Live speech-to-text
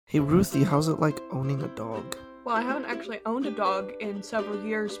Hey Ruthie, how's it like owning a dog? Well, I haven't actually owned a dog in several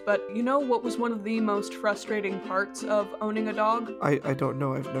years, but you know what was one of the most frustrating parts of owning a dog? I don't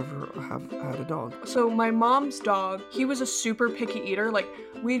know. I've never have had a dog. So my mom's dog, he was a super picky eater. Like,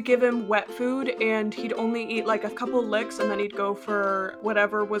 we'd give him wet food and he'd only eat like a couple licks and then he'd go for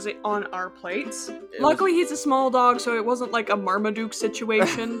whatever was it on our plates. Luckily, he's a small dog, so it wasn't like a Marmaduke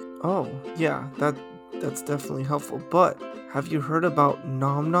situation. Oh, yeah, that's definitely helpful. But have you heard about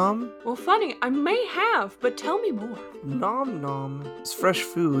Nom Nom? Well, funny, I may have, but tell me more. Nom Nom is fresh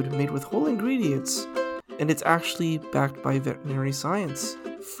food made with whole ingredients, and it's actually backed by veterinary science.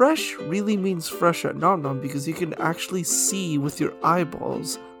 Fresh really means fresh at Nom Nom because you can actually see with your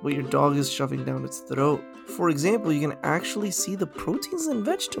eyeballs what your dog is shoving down its throat. For example, you can actually see the proteins in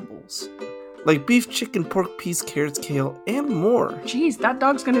vegetables, like beef, chicken, pork, peas, carrots, kale, and more. Jeez, that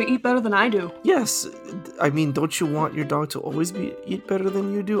dog's gonna eat better than I do. Yes, I mean, don't you want your dog to always eat better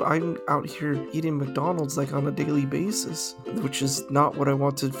than you do? I'm out here eating McDonald's like on a daily basis, which is not what I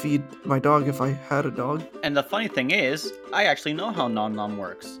want to feed my dog if I had a dog. And the funny thing is, I actually know how Nom Nom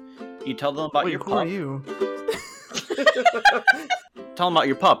works. You tell them about Wait, your who pup. are you? Tell them about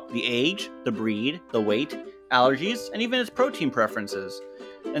your pup, the age, the breed, the weight, allergies, and even its protein preferences.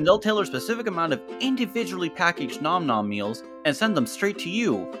 And they'll tailor a specific amount of individually packaged Nom Nom meals and send them straight to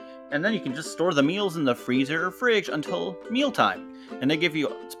you. And then you can just store the meals in the freezer or fridge until mealtime. And they give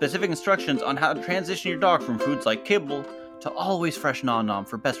you specific instructions on how to transition your dog from foods like kibble to always fresh Nom Nom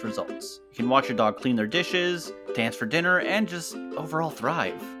for best results. You can watch your dog clean their dishes, dance for dinner, and just overall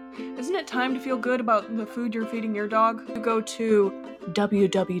thrive. Isn't it time to feel good about the food you're feeding your dog? You go to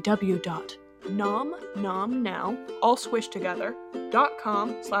www.nomnomnow, all squished together,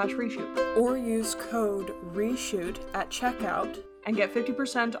 .com/reshoot. Or use code RESHOOT at checkout and get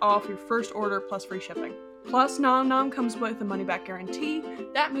 50% off your first order plus free shipping. Plus, Nom Nom comes with a money-back guarantee.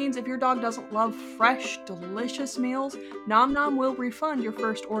 That means if your dog doesn't love fresh, delicious meals, Nom Nom will refund your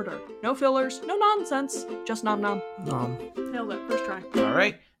first order. No fillers, no nonsense, just Nom Nom. Nom. Nailed it, first try.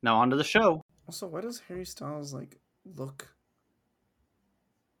 Alright, now on to the show. Also, why does Harry Styles look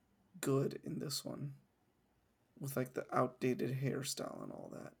good in this one? With the outdated hairstyle and all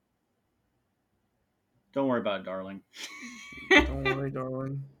that. Don't worry about it, darling. Don't worry,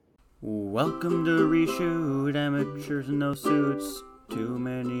 darling. Welcome to Reshoot, amateurs in no suits. Too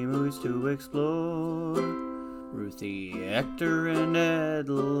many movies to explore. Ruthie, Hector, and Ed,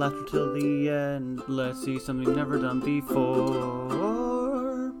 laughter till the end. Let's see something never done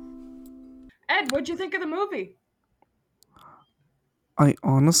before. Ed, what'd you think of the movie? I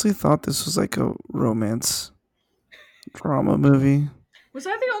honestly thought this was like a romance drama movie. Was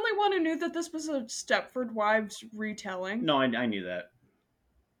I the only one who knew that this was a Stepford Wives retelling? No, I knew that.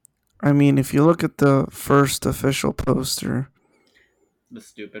 I mean, if you look at the first official poster, The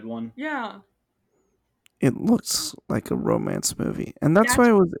stupid one. Yeah. it looks like a romance movie. And that's why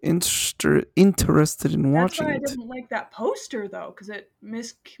I was interested in That's watching why I it. didn't like that poster, though, because it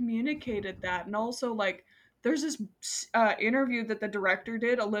miscommunicated that. And also, there's this interview that the director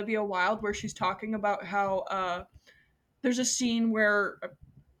did, Olivia Wilde, where she's talking about how there's a scene where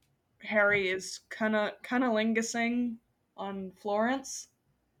Harry is cunnilingus on Florence.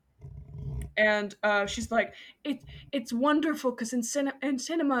 And she's like, it's wonderful because in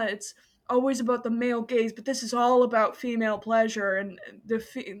cinema it's always about the male gaze, but this is all about female pleasure and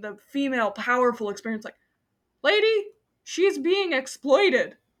the female powerful experience. Like, lady, she's being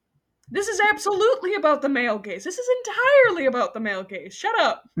exploited. This is absolutely about the male gaze. This is entirely about the male gaze. Shut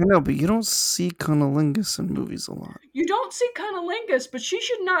up. I know, but you don't see cunnilingus in movies a lot. You don't see cunnilingus, but she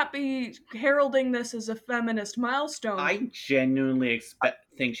should not be heralding this as a feminist milestone. I genuinely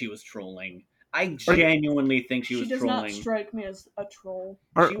think she was trolling. I genuinely think she was does trolling. not strike me as a troll.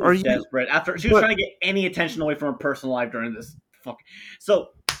 She was desperate. After she was trying to get any attention away from her personal life during this.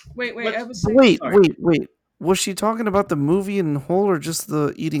 So wait. Wait. Was she talking about the movie in whole or just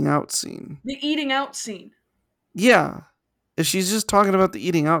the eating out scene? The eating out scene. Yeah. If she's just talking about the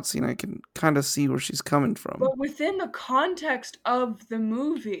eating out scene, I can kind of see where she's coming from. But within the context of the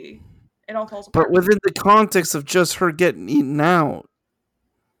movie, it all falls apart. But within the context of just her getting eaten out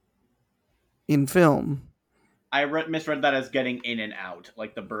in film. I misread that as getting in and out,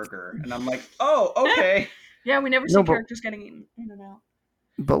 like the burger. And I'm like, oh, okay. Yeah, we never see characters getting eaten in and out.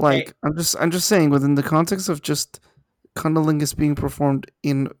 But I'm just saying, within the context of just cunnilingus being performed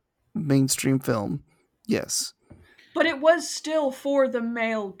in mainstream film, yes. But it was still for the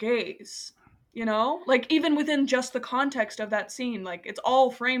male gaze, you know? Like, even within just the context of that scene, like, it's all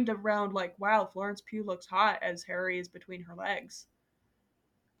framed around, like, wow, Florence Pugh looks hot as Harry is between her legs.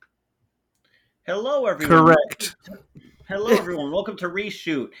 Hello, everyone. Correct. Hello, everyone. Welcome to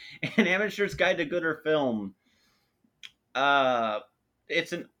Reshoot, an amateur's guide to gooder film.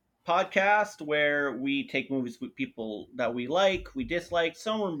 It's a podcast where we take movies with people that we like, we dislike,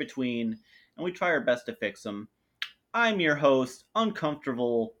 somewhere in between, and we try our best to fix them. I'm your host,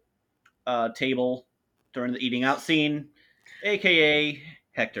 Uncomfortable Table during the eating out scene, aka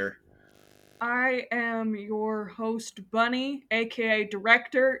Hector. I am your host, Bunny, aka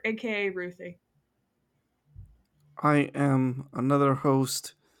Director, aka Ruthie. I am another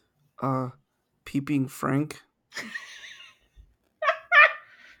host, Peeping Frank.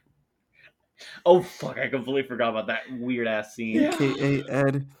 Oh fuck! I completely forgot about that weird ass scene. Yeah. aka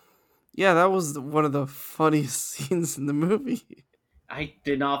Ed. Yeah, that was one of the funniest scenes in the movie. I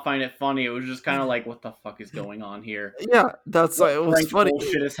did not find it funny. It was just kind of like, what the fuck is going on here? Yeah, that's why What it was French funny.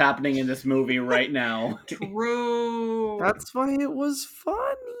 bullshit is happening in this movie right now? True. That's why it was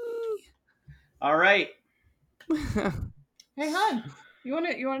All right. funny. Hey, hon, you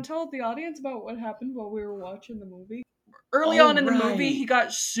wanna tell the audience about what happened while we were watching the movie? Early Oh, on in the movie, right. he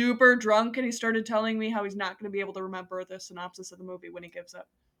got super drunk and he started telling me how he's not going to be able to remember the synopsis of the movie when he gives up.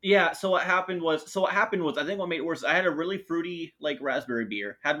 Yeah. So what happened was, I think what made it worse. I had a really fruity like raspberry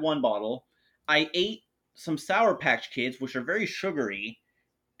beer. Had one bottle. I ate some Sour Patch Kids, which are very sugary,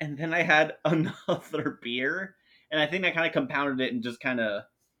 and then I had another beer, and I think I kind of compounded it and just kind of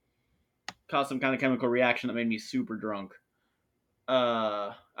caused some kind of chemical reaction that made me super drunk.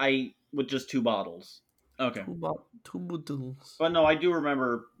 I with just 2 bottles. Okay. Two boodles. But no, I do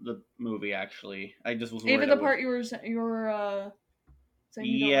remember the movie. Actually, I just was worried. Even the part you were saying you don't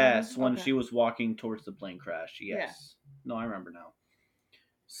Yes, remember? when Okay. she was walking towards the plane crash. Yes. Yeah. No, I remember now.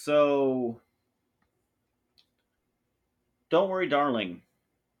 So, don't worry, darling.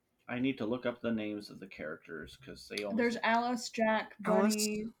 I need to look up the names of the characters because they almost. There's Alice, Jack,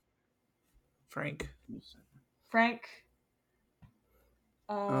 Bunny, Frank. Frank.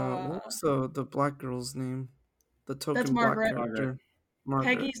 What was the black girl's name? The token That's black Margaret. character. Margaret.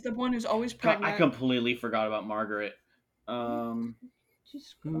 Peggy's the one who's always God, pregnant. I completely forgot about Margaret.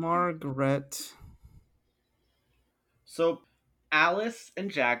 Margaret. So, Alice and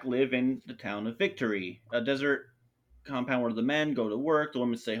Jack live in the town of Victory, a desert compound where the men go to work, the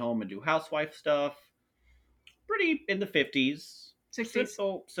women stay home and do housewife stuff. Pretty in the 50s. 60s.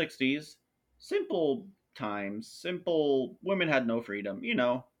 Simple 60s. Simple times. Simple. Women had no freedom. You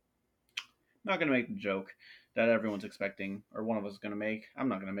know. Not going to make the joke that everyone's expecting, or one of us is going to make. I'm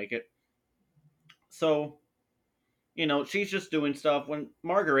not going to make it. So, she's just doing stuff when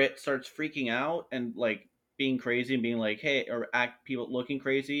Margaret starts freaking out and, like, being crazy and being like, hey, or act people looking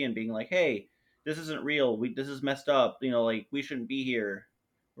crazy and being like, hey, this isn't real. This is messed up. Like, we shouldn't be here.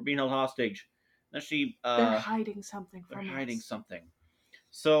 We're being held hostage. Then They're hiding something from us. They're hiding something.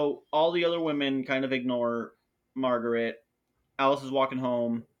 So all the other women kind of ignore Margaret. Alice is walking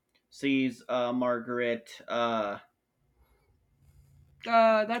home, sees Margaret. That's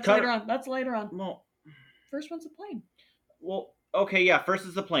later on. That's later on. Well, First one's a plane. Well, okay, yeah. First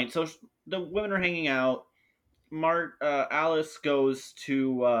is the plane. So the women are hanging out. Alice goes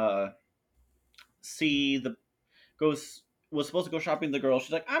to see the was supposed to go shopping with the girl.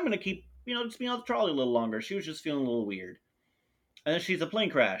 She's like, I'm gonna keep just being on the trolley a little longer. She was just feeling a little weird. And then she's a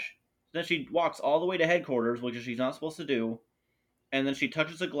plane crash. Then she walks all the way to headquarters, which she's not supposed to do. And then she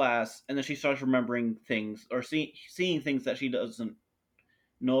touches a glass, and then she starts remembering things or seeing things that she doesn't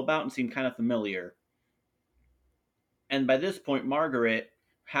know about and seem kind of familiar. And by this point, Margaret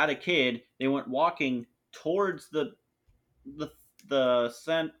had a kid. They went walking towards the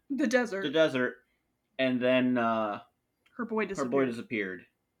desert, and then her boy disappeared. Her boy disappeared.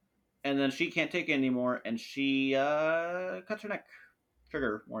 And then she can't take it anymore, and she cuts her neck.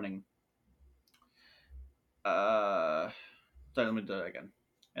 Trigger warning. Sorry, let me do that again.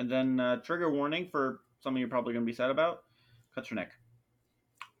 And then trigger warning for something you're probably going to be sad about. Cuts her neck.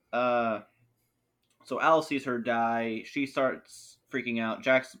 So Alice sees her die. She starts freaking out.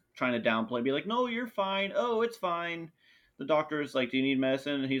 Jack's trying to downplay, be like, "No, you're fine. Oh, it's fine." The doctor's like, "Do you need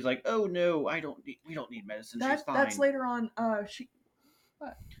medicine?" And he's like, "Oh no, I don't. We don't need medicine. She's fine." That's later on.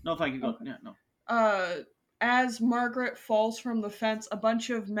 What? No, fine. Keep going. Okay. Yeah, no. As Margaret falls from the fence, a bunch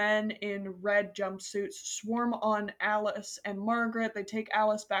of men in red jumpsuits swarm on Alice and Margaret. They take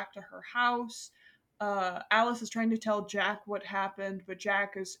Alice back to her house. Alice is trying to tell Jack what happened, but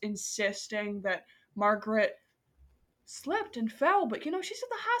Jack is insisting that Margaret slipped and fell, but she's at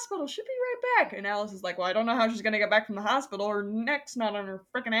the hospital. She'll be right back. And Alice is like, well, I don't know how she's gonna get back from the hospital. Her neck's not on her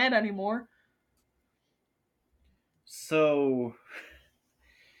freaking head anymore. So,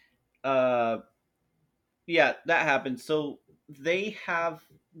 yeah, that happened. So they have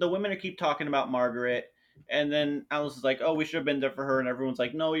the women keep talking about Margaret, and then Alice is like, "Oh, we should have been there for her," and everyone's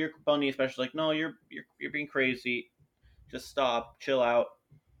like, "No, you're Bunny," especially like, "No, you're being crazy. Just stop, chill out."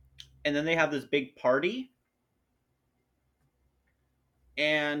 And then they have this big party,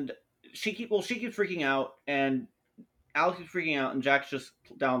 and she keeps freaking out, and Alice keeps freaking out, and Jack's just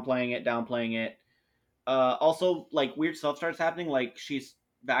downplaying it. Also, like weird stuff starts happening, like she's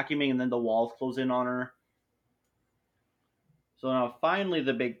vacuuming, and then the walls close in on her. So now finally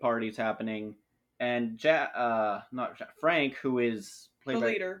the big party's happening, and not Frank, who is The played by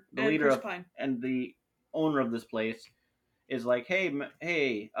leader. the And leader Chris of Pine. and the owner of this place, is like, hey,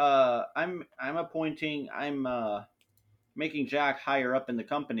 I'm making Jack higher up in the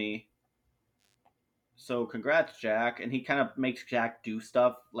company. So congrats, Jack. And he kind of makes Jack do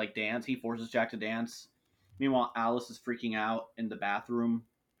stuff like dance. He forces Jack to dance. Meanwhile, Alice is freaking out in the bathroom.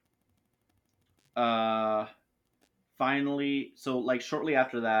 Uh, finally, so like shortly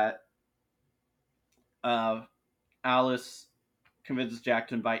after that, uh, Alice convinces Jack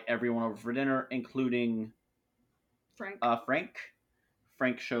to invite everyone over for dinner, including Frank. Frank.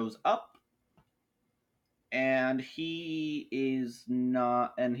 Frank shows up, and he is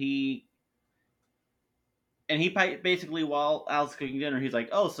not, and he basically, while Alice is cooking dinner, he's like,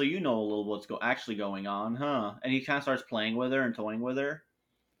 "Oh, so you know a little what's actually going on, huh?" And he kind of starts playing with her and toying with her,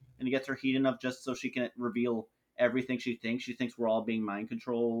 and he gets her heat enough just so she can reveal everything she thinks. She thinks we're all being mind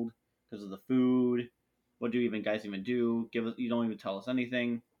controlled because of the food. What do you even guys even do? Give us, you don't even tell us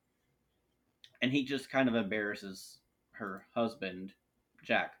anything. And he just kind of embarrasses her husband,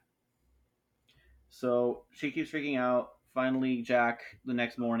 Jack. So she keeps freaking out. Finally, Jack, the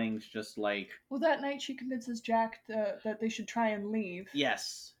next morning's just like, Well, that night she convinces Jack that they should try and leave.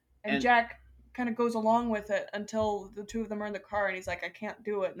 yes. And Jack kind of goes along with it until the two of them are in the car, and he's like, "I can't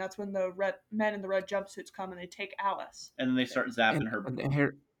do it." And that's when the men in the red jumpsuits come and they take Alice. And then they start zapping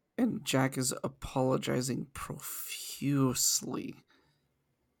her. And Jack is apologizing profusely.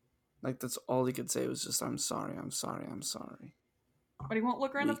 Like that's all he could say was just, "I'm sorry, I'm sorry, I'm sorry." But he won't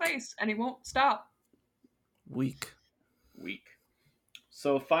look her in the Weak. face, and he won't stop. Weak.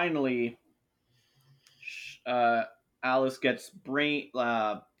 So finally, Alice gets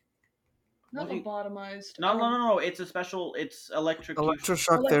Not lobotomized. No. It's a special. It's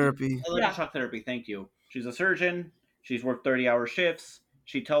electroshock therapy. Electroshock therapy. Thank you. She's a surgeon. She's worked 30-hour shifts.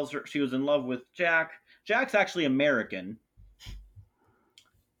 She tells her she was in love with Jack. Jack's actually American,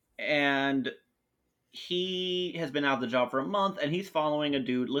 and he has been out of the job for a month, and he's following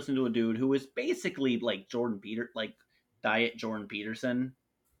listening to a dude who is basically like diet Jordan Peterson,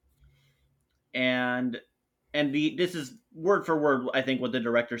 and this is word for word. I think what the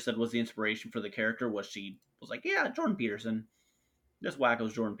director said was the inspiration for the character was she was like, yeah, Jordan Peterson, this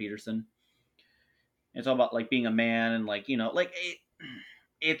wacko's Jordan Peterson. It's all about like being a man and like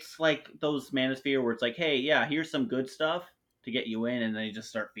it's like those Manosphere where it's like, hey, yeah, here's some good stuff to get you in, and then they just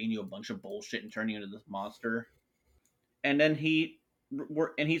start feeding you a bunch of bullshit and turn you into this monster. And then he's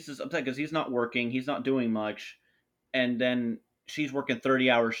just upset because he's not working, he's not doing much, and then she's working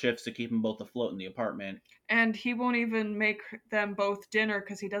 30-hour shifts to keep them both afloat in the apartment. And he won't even make them both dinner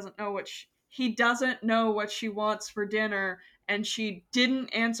because he doesn't know what she wants for dinner, and she didn't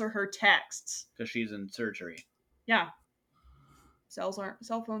answer her texts because she's in surgery. Yeah, cell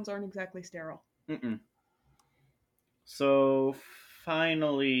phones aren't exactly sterile. Mm-mm. So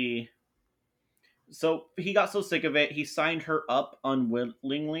finally, he got so sick of it, he signed her up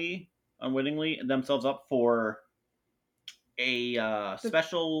unwittingly themselves up for a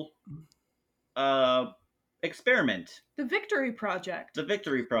special experiment. The Victory Project.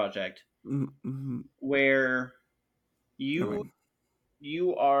 Mm-hmm. Where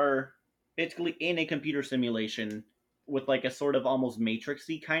you are basically in a computer simulation with like a sort of almost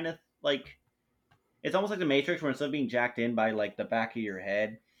Matrix-y kind of like, it's almost like the Matrix where instead of being jacked in by like the back of your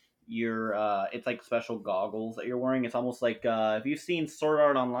head, you're it's like special goggles that you're wearing. It's almost like if you've seen Sword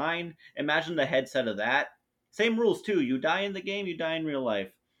Art Online, imagine the headset of that. Same rules too. You die in the game, you die in real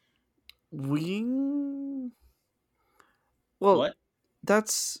life. Well, what?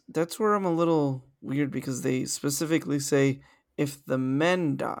 That's where I'm a little weird because they specifically say if the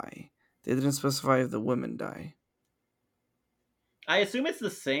men die. They didn't specify if the women die. I assume it's the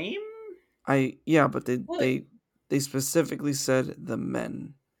same. But they specifically said the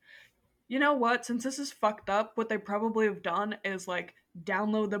men. You know what? Since this is fucked up, what they probably have done is like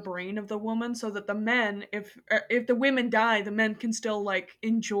download the brain of the woman so that the men, if the women die, the men can still like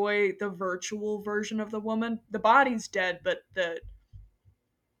enjoy the virtual version of the woman. The body's dead, but the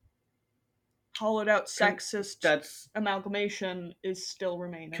hollowed out sexist That's amalgamation is still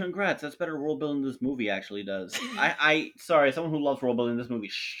remaining. congrats. That's better world building this movie actually does. I sorry, someone who loves world building this movie,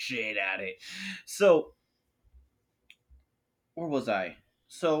 shit at it. So where was I?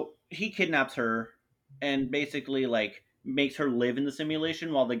 So he kidnaps her and basically like makes her live in the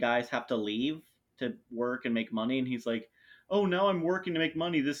simulation while the guys have to leave to work and make money. And he's like, "Oh, now I'm working to make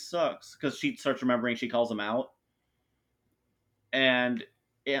money. This sucks." Because she starts remembering she calls him out, and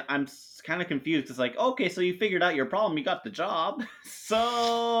I'm kind of confused. It's like, okay, so you figured out your problem. You got the job,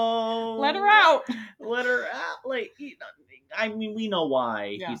 so Let her out. Let her out. Like, I mean, we know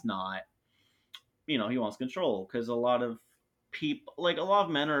why Yeah. he's not. He wants control because a lot of people, like a lot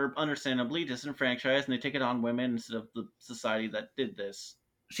of men, are understandably disenfranchised, and they take it on women instead of the society that did this.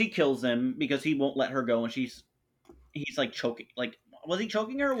 She kills him because he won't let her go, and he's like choking. Like, was he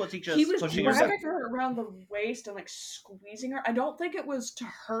choking her? Or was he just He was pushing her? grabbing her around the waist and like squeezing her. I don't think it was to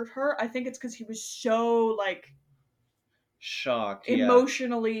hurt her. I think it's because he was so like Shocked,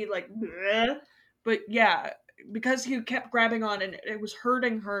 emotionally like bleh. But yeah, because he kept grabbing on and it was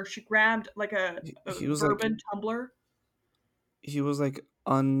hurting her, she grabbed like a He was bourbon tumbler. He was like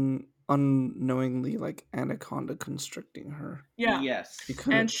unknowingly like anaconda constricting her. Yeah. Yes.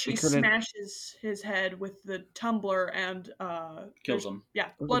 And she smashes his head with the tumbler and kills him. Yeah,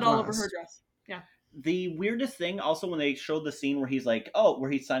 blood all over her dress. Yeah. The weirdest thing also when they showed the scene where he's like, oh,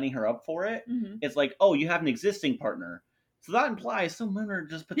 where he's signing her up for it, it's like, oh, you have an existing partner. So that implies some women are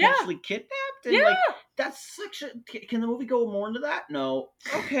just potentially kidnapped. And like, that's such a... Can the movie go more into that? No.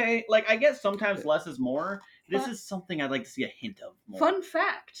 Okay. Like, I guess sometimes less is more. This is something I'd like to see a hint of more. Fun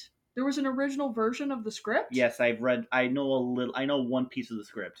fact. There was an original version of the script. Yes, I know one piece of the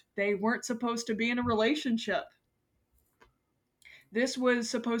script. They weren't supposed to be in a relationship. This was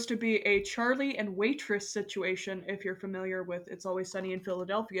supposed to be a Charlie and waitress situation, if you're familiar with It's Always Sunny in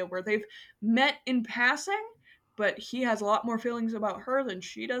Philadelphia, where they've met in passing, but he has a lot more feelings about her than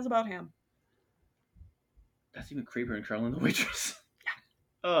she does about him. That's even creepier than Charlie and the waitress.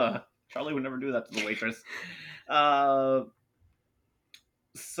 Charlie would never do that to the waitress.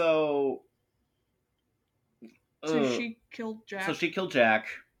 So she killed Jack.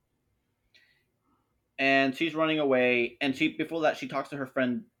 And she's running away. And before that, she talks to her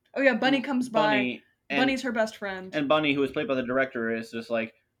friend. Oh yeah, Bunny comes by. Bunny's her best friend. And Bunny, who is played by the director, is just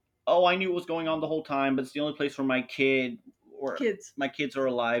like, oh, I knew what was going on the whole time, but it's the only place where my kids are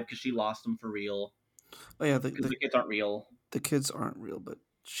alive because she lost them for real. Oh yeah, the kids aren't real. The kids aren't real, but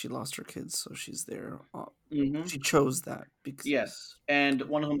she lost her kids, so she's there. She chose that because yes, and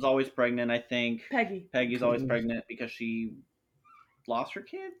one of them's always pregnant. I think Peggy's always pregnant because she lost her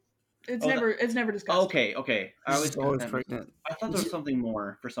kid. It's never discussed. Okay. I was always pregnant. I thought there was something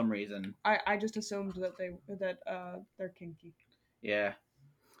more for some reason. I just assumed that they're kinky. Yeah.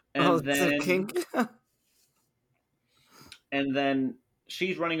 And then kink. And then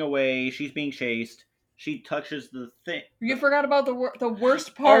she's running away. She's being chased. She touches the thing. You forgot about the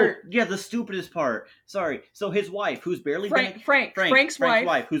worst part. Oh, yeah, the stupidest part. Sorry. So his wife, who's barely Frank's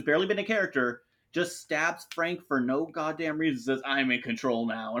wife, who's barely been a character, just stabs Frank for no goddamn reason. Says, "I'm in control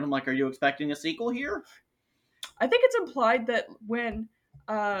now," and I'm like, "Are you expecting a sequel here?" I think it's implied that when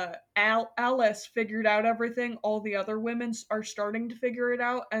Alice figured out everything, all the other women are starting to figure it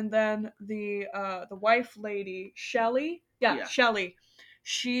out, and then the wife lady, Shelley, Shelley,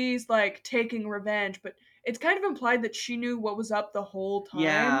 she's like taking revenge, but it's kind of implied that she knew what was up the whole time.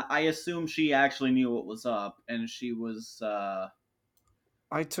 Yeah, I assume she actually knew what was up, and she was.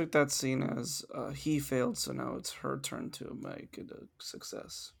 I took that scene as he failed, so now it's her turn to make it a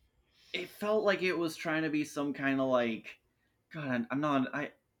success. It felt like it was trying to be some kind of like, God, God,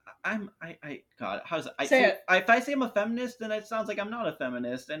 how does it? Say it. If I say I'm a feminist, then it sounds like I'm not a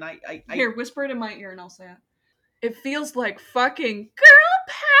feminist, and Here, whisper it in my ear, and I'll say it. It feels like fucking girl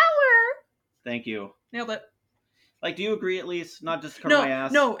power. Thank you. Nailed it. Like, do you agree at least? Not just cover my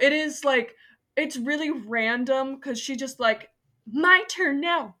ass? No, it is like, it's really random, because she just like, my turn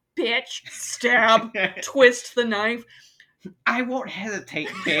now, bitch. Stab. Twist the knife. I won't hesitate,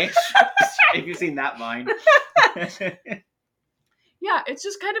 bitch. If you've seen that line. Yeah, it's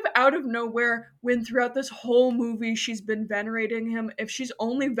just kind of out of nowhere when throughout this whole movie she's been venerating him. If she's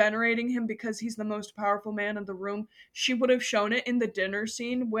only venerating him because he's the most powerful man in the room, she would have shown it in the dinner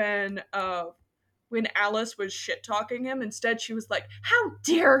scene when Alice was shit-talking him. Instead, she was like, how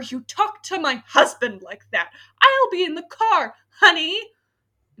dare you talk to my husband like that? I'll be in the car, honey.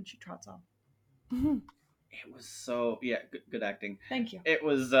 And she trots off. Mm-hmm. It was so... Yeah, good acting. Thank you. It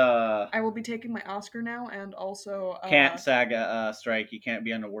was... I will be taking my Oscar now, and also... Can't SAG strike. You can't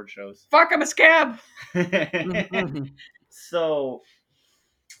be on award shows. Fuck, I'm a scab! So...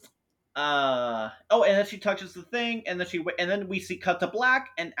 And then she touches the thing, and then we see cut to black,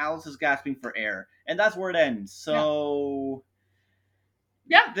 and Alice is gasping for air, and that's where it ends. So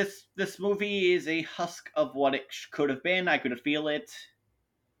Yeah. this movie is a husk of what it could have been. I could feel it.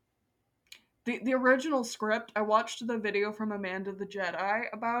 The original script, I watched the video from Amanda the Jedi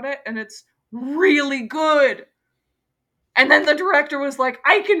about it, and it's really good. And then the director was like,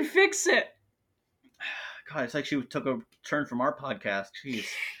 I can fix it. God, it's like she took a turn from our podcast. Jeez.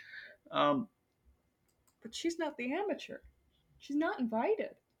 But she's not the amateur. She's not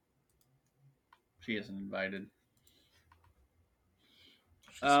invited. She isn't invited.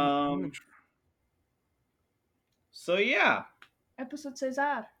 She's not amateur. So yeah. Episode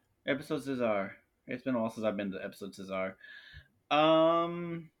César. Episode César. It's been a while since I've been to episode César.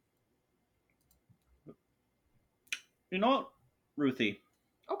 You know what, Ruthie?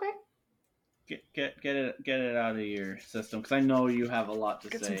 Okay. Get it out of your system, because I know you have a lot to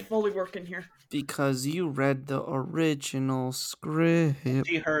Get say. some Foley work in here. Because you read the original script.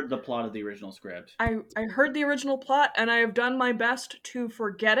 She heard the plot of the original script. I heard the original plot, and I have done my best to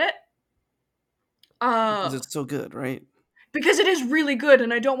forget it. Because it's so good, right? Because it is really good,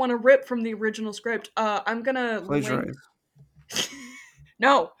 and I don't want to rip from the original script. I'm gonna Plagiarize.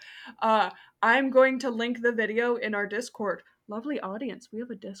 No. I'm going to link the video in our Discord. Lovely audience, we have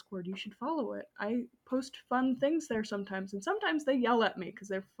a Discord. You should follow it. I post fun things there sometimes, and sometimes they yell at me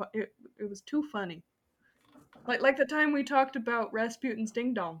because it was too funny. Like the time we talked about Rasputin's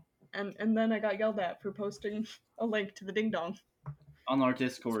Ding Dong, and then I got yelled at for posting a link to the Ding Dong on our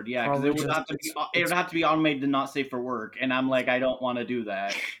Discord. Yeah, because Probably it would have to be automated and not safe for work, and I'm like, I don't want to do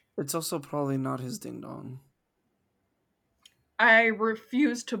that. It's also probably not his ding dong. I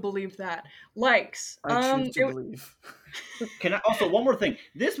refuse to believe that. Likes. I choose to believe. Can I also, one more thing?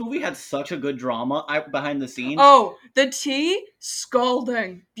 This movie had such a good drama behind the scenes. Oh, the tea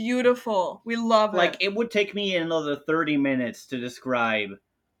scalding, beautiful. We love it. Like, it would take me another 30 minutes to describe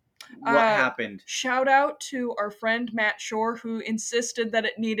what happened. Shout out to our friend Matt Shore, who insisted that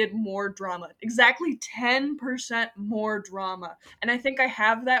it needed more drama. Exactly 10% more drama. And I think I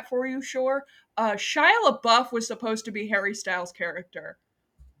have that for you, Shore. Shia LaBeouf was supposed to be Harry Styles' character.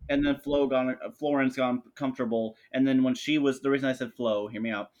 And then Florence got comfortable. And then when she was, the reason I said Flo, hear me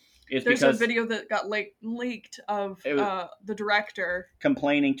out, is There's because a video that got leaked of the director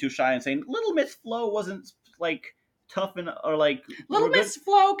complaining to Shia and saying, Little Miss Flo wasn't, like, tough or like Little Miss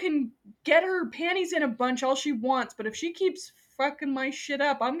Flo can get her panties in a bunch all she wants, but if she keeps fucking my shit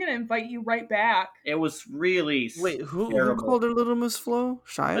up, I'm gonna invite you right back. It was really wait. Who called her Little Miss Flo?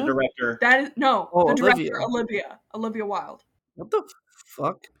 Shia? The director. That is the director Olivia Wilde. What the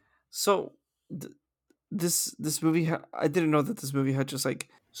fuck? So this movie I didn't know that this movie had just like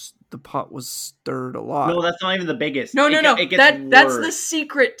the pot was stirred a lot. No, that's not even the biggest. No. It gets worse. That's the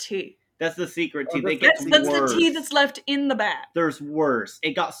secret tea. That's the secret tea. That's the tea that's left in the bag. There's worse.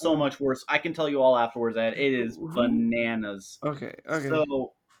 It got so much worse. I can tell you all afterwards that it is bananas. Okay.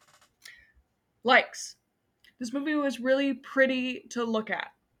 So, likes. This movie was really pretty to look at.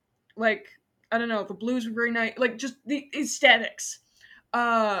 Like, I don't know, the blues were very nice. Like, just the aesthetics.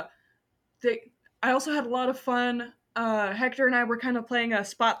 I also had a lot of fun. Hector and I were kind of playing a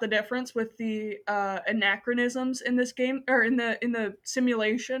spot the difference with the anachronisms in this game, or in the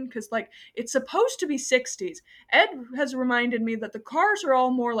simulation, because like it's supposed to be 60s. Ed has reminded me that the cars are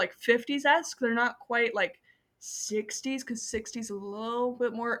all more like 50s-esque. They're not quite like 60s, because 60s a little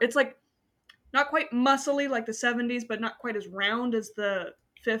bit more. It's like not quite muscly like the 70s, but not quite as round as the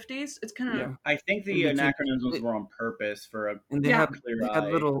 50s. It's kind of. I think the anachronisms were on purpose for a had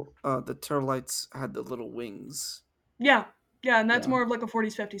little. The Turlights had the little wings. Yeah, and that's more of like a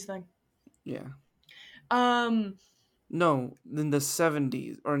 40s 50s thing. Yeah. No, in the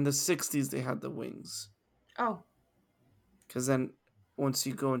 70s or in the 60s they had the wings. Oh. Because then once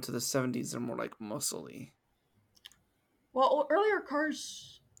you go into the 70s, they're more like muscly. Well, earlier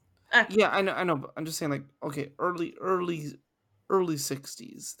cars. Yeah, I know, but I'm just saying, like, okay, early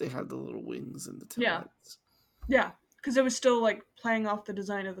 60s, they had the little wings in the taillights. Yeah, because it was still like playing off the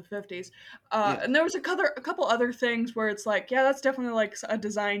design of the 50s. And there was a couple other things where it's like, yeah, that's definitely like a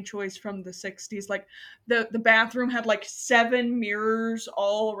design choice from the 60s. Like the bathroom had like 7 mirrors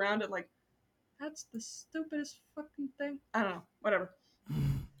all around it. Like, that's the stupidest fucking thing. I don't know. Whatever.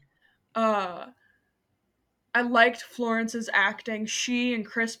 I liked Florence's acting. She and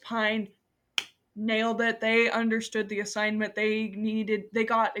Chris Pine nailed it. They understood the assignment they needed. They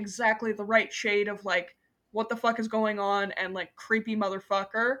got exactly the right shade of like what the fuck is going on and like creepy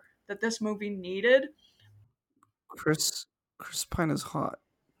motherfucker that this movie needed. Chris Pine is hot.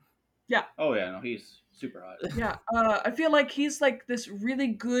 Yeah. Oh yeah, no, he's Super hot. Yeah, I feel like he's like this really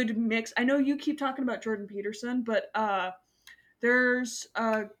good mix. I know you keep talking about Jordan Peterson, but there's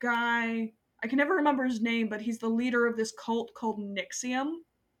a guy, I can never remember his name, but he's the leader of this cult called Nixium.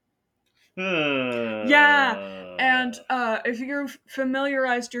 Yeah, and if you've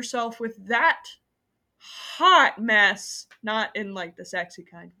familiarized yourself with that hot mess, not in like the sexy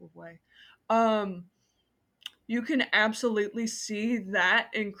kind of way, you can absolutely see that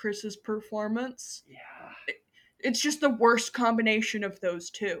in Chris's performance. Yeah. It's just the worst combination of those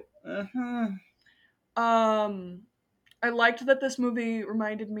two. Uh-huh. I liked that this movie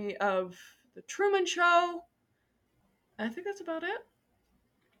reminded me of The Truman Show. I think that's about it.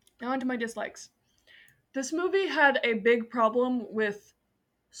 Now onto my dislikes. This movie had a big problem with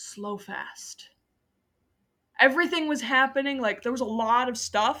slow fast. Everything was happening, like there was a lot of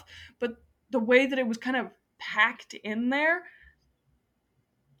stuff, but the way that it was kind of packed in there,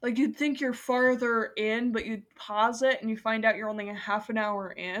 like you'd think you're farther in, but you'd pause it and you find out you're only a half an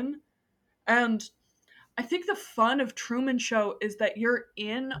hour in. And I think the fun of Truman Show is that you're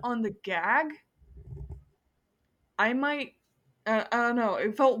in on the gag. I don't know.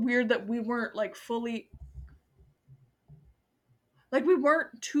 It felt weird that we weren't like fully, like we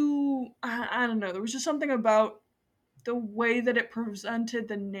weren't too. I don't know. There was just something about the way that it presented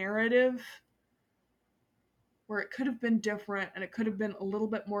the narrative where it could have been different and it could have been a little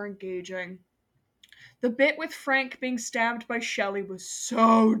bit more engaging. The bit with Frank being stabbed by Shelley was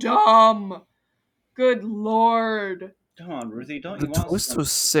so dumb. Good lord. Come on, Ruthie, don't The you want twist some... was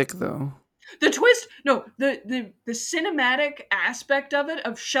sick, though. The twist, no, the cinematic aspect of it,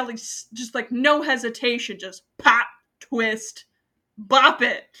 of Shelley just like no hesitation, just pop, twist, bop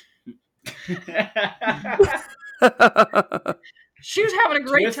it. She was having a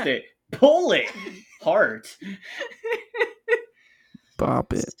great Twist time. it, pull it, heart.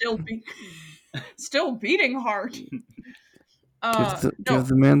 Bop it. Still beating hard. Give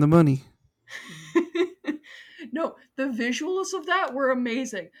the man the money. No, the visuals of that were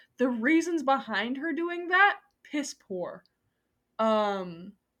amazing. The reasons behind her doing that, piss poor.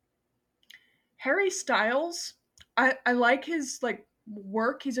 Harry Styles, I like his like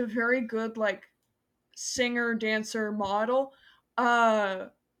work. He's a very good like singer, dancer, model. I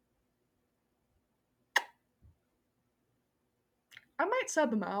might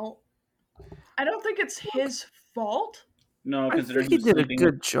sub him out. I don't think it's his fault. No, I considering think he did a sleeping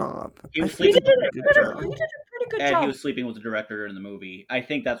good job. He was I think sleeping he with did the a good director. job. He did a pretty good And job. he was sleeping with the director in the movie. I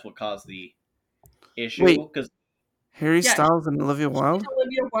think that's what caused the issue. Wait. Because Harry Yeah, Styles and Olivia Wilde?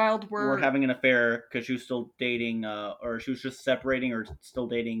 Olivia Wilde we're having an affair because she was still dating, or she was just separating or still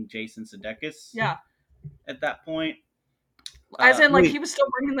dating Jason Sudeikis. Yeah. At that point. As in, like, wait. he was still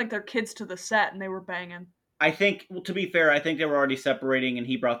bringing, like, their kids to the set and they were banging. I think, well, to be fair, I think they were already separating and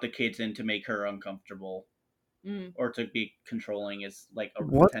he brought the kids in to make her uncomfortable. Or to be controlling is, like, a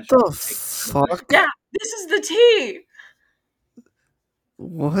What potential the fuck? Yeah, this is the tea!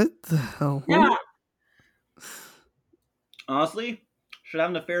 What the hell? Yeah. Honestly, should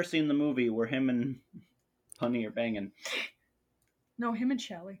have an affair scene in the movie where him and Honey are banging. No, him and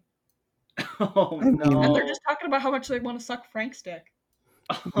Shelley. Oh, I mean- no. And they're just talking about how much they want to suck Frank's dick.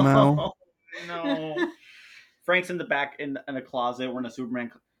 No. Oh, no. Frank's in the back in a closet wearing a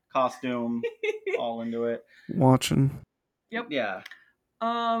Superman costume. All into it. Watching. Yep. Yeah.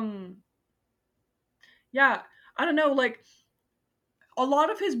 Yeah, I don't know, like, a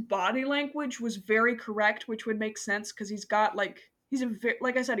lot of his body language was very correct, which would make sense because he's got, like,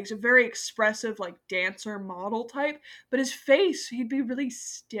 like I said, he's a very expressive, like, dancer model type, but his face, he'd be really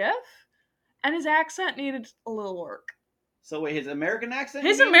stiff, and his accent needed a little work. So wait, his American accent?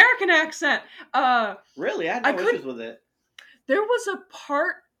 His American accent! Really? I had no issues with it. There was a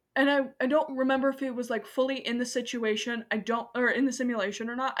part, and I don't remember if it was, like, fully in the situation, or in the simulation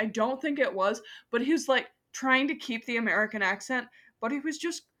or not, I don't think it was, but he was, like, trying to keep the American accent, but he was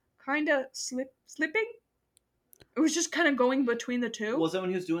just kind of slipping. It was just kind of going between the two. Was that when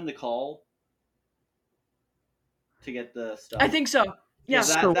he was doing the call to get the stuff? I think so. Yeah.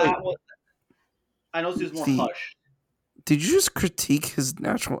 So that was. I know he was more hushed. Did you just critique his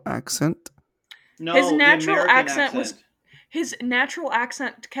natural accent? No, His the natural American accent was. His natural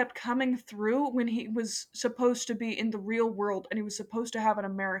accent kept coming through when he was supposed to be in the real world, and he was supposed to have an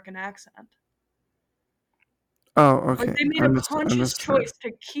American accent. Oh, okay. Like, they made a conscious choice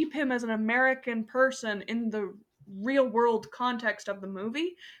to keep him as an American person in the real world context of the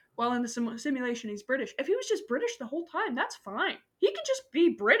movie, while in the simulation he's British. If he was just British the whole time, that's fine. He could just be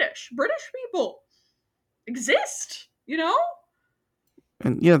British. British people exist, you know?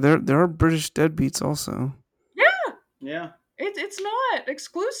 And yeah, there are British deadbeats also. Yeah. Yeah. It's not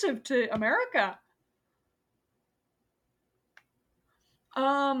exclusive to America.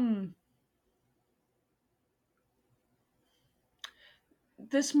 Um,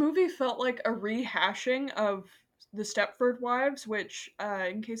 this movie felt like a rehashing of the Stepford Wives, which,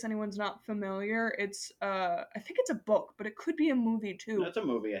 in case anyone's not familiar, it's I think it's a book, but it could be a movie too. That's a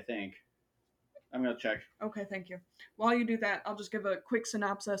movie, I think. I'm gonna check. Okay, thank you. While you do that, I'll just give a quick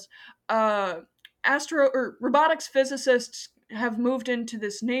synopsis. Robotics physicists have moved into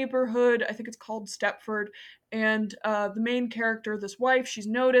this neighborhood. I think it's called Stepford, and the main character, this wife, she's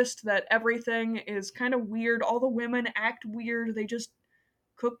noticed that everything is kind of weird. All the women act weird. They just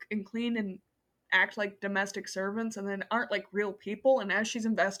cook and clean and act like domestic servants and then aren't like real people. And as she's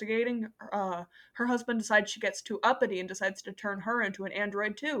investigating, her husband decides she gets too uppity and decides to turn her into an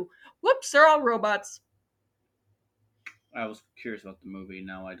android too. Whoops, they're all robots. I was curious about the movie.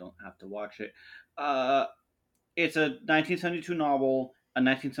 Now I don't have to watch it. It's a 1972 novel, a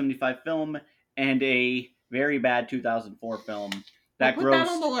 1975 film, and a very bad 2004 film That put that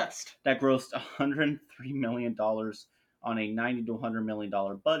on the list. That grossed $103 million on a $90 to $100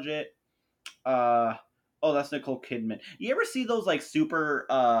 million budget. Oh, that's Nicole Kidman. You ever see those like super?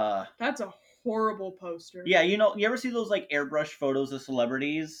 That's a horrible poster. Yeah, you ever see those like airbrush photos of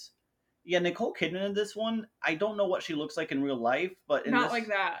celebrities? Yeah, Nicole Kidman in this one. I don't know what she looks like in real life, but in Not this, like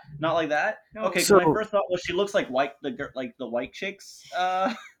that. Not like that. No. Okay, So- my first thought was she looks like the white chicks.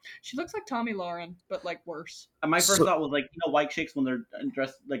 She looks like Tommy Lauren, but like worse. My first So- thought was like white chicks when they're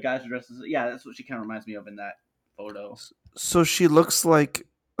dressed, like guys are dressed as, yeah, that's what she kind of reminds me of in that photo. So she looks like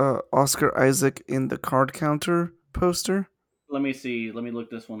Oscar Isaac in the card counter poster. Let me see. Let me look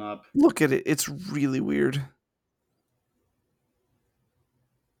this one up. Look at it. It's really weird.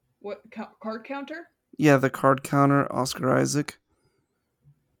 What card counter? Yeah, the card counter, Oscar Isaac.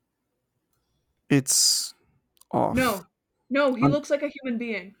 It's off. No, he Un- looks like a human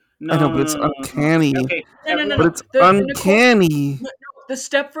being. No, I know, but it's uncanny. Okay, No. But it's The uncanny. The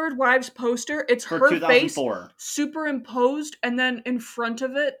Stepford Wives poster, it's for her face 2004. superimposed, and then in front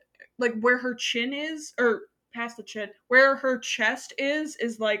of it, like where her chin is, or past the chin, where her chest is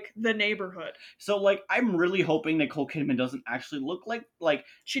like the neighborhood. So like, I'm really hoping Nicole Kidman doesn't actually look like.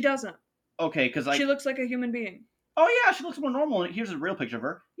 She doesn't. Okay, because like, She looks like a human being. oh yeah, she looks more normal. Here's a real picture of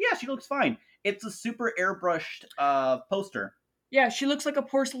her. Yeah, she looks fine. It's a super airbrushed poster. Yeah, she looks like a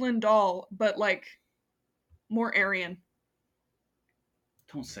porcelain doll, but like more Aryan.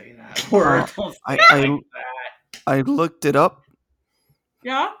 Don't say that word. Don't say I- it I- like that. I looked it up.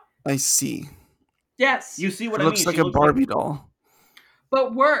 Yeah? I see. Yes. You see what It I looks mean? like She a Barbie doll,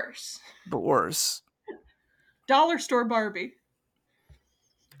 But worse. but worse. Dollar store Barbie.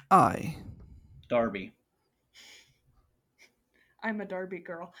 Darby. I'm a Darby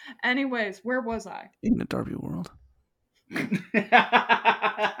girl. Anyways, where was I? In the Darby world.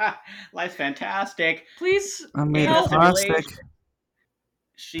 Life's fantastic. Please I made help. a plastic.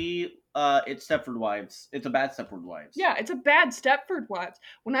 It's Stepford Wives. It's a bad Stepford Wives. Yeah, it's a bad Stepford Wives.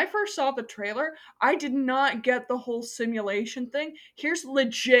 When I first saw the trailer, I did not get the whole simulation thing. Here's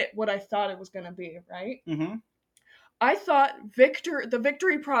legit what I thought it was going to be, right? Mm-hmm. I thought the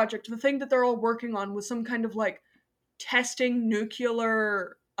Victory Project, the thing that they're all working on, was some kind of like testing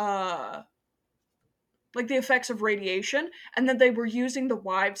nuclear, like the effects of radiation, and that they were using the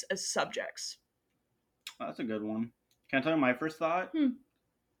wives as subjects. Oh, that's a good one. Can I tell you my first thought? Hmm.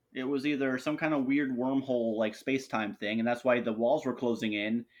 It was either some kind of weird wormhole, like space-time thing, and that's why the walls were closing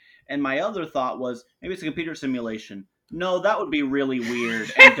in. And my other thought was maybe it's a computer simulation. No, that would be really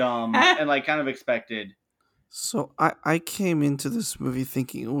weird and dumb and like kind of expected. So I came into this movie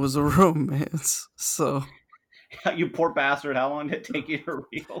thinking it was a romance. So You poor bastard. How long did it take you to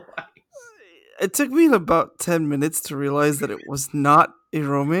realize? it took me about 10 minutes to realize that it was not a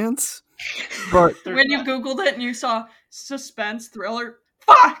romance. But When you Googled it and you saw suspense thriller,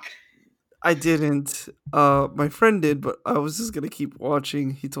 fuck! I didn't. My friend did, but I was just gonna keep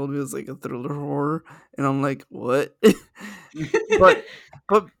watching. He told me it was like a thriller horror, and I'm like, what?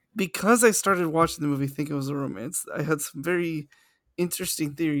 but because I started watching the movie thinking it was a romance, I had some very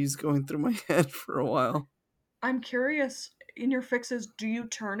interesting theories going through my head for a while. I'm curious, in your fixes, do you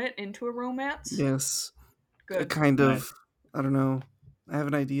turn it into a romance? Yes, Good. kind of. Nice. I don't know. I have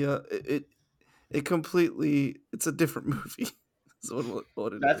an idea. It completely. It's a different movie. Is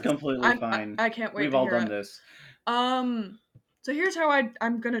what it That's is. completely fine. I can't wait We've to all hear done it. this. So here's how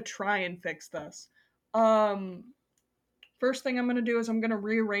I'm gonna try and fix this. First thing I'm gonna do is I'm gonna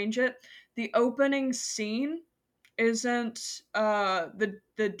rearrange it. The opening scene isn't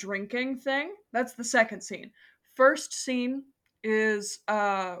the drinking thing. That's the second scene. First scene is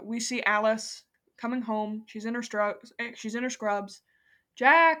we see Alice coming home. She's in her scrubs.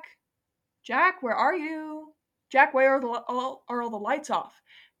 Jack, where are you? Jack, why are all the lights off?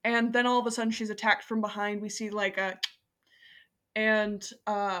 And then all of a sudden she's attacked from behind. We see like a and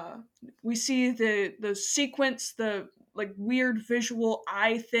we see the sequence, the like weird visual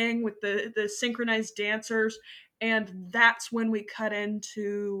eye thing with the synchronized dancers, and that's when we cut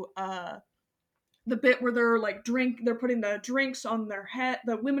into the bit where they're putting the drinks on their head.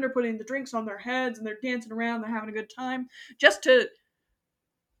 The women are putting the drinks on their heads and they're dancing around, they're having a good time, just to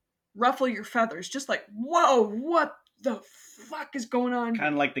ruffle your feathers, just like, whoa, what the fuck is going on?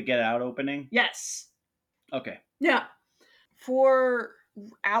 Kind of like the Get Out opening. Yes. Okay. Yeah. For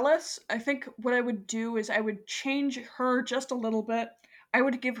Alice, I think what I would do is I would change her just a little bit. I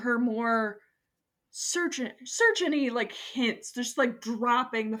would give her more surgeon-y like hints, just like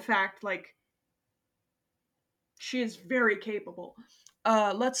dropping the fact like she is very capable.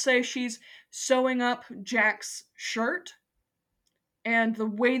 Let's say she's sewing up Jack's shirt, and the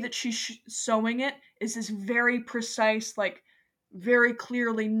way that she's sewing it is this very precise, like very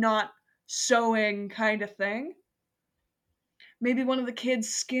clearly not sewing kind of thing. Maybe one of the kids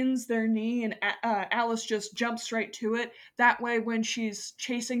skins their knee and Alice just jumps right to it. That way, when she's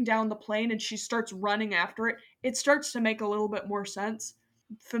chasing down the plane and she starts running after it, it starts to make a little bit more sense.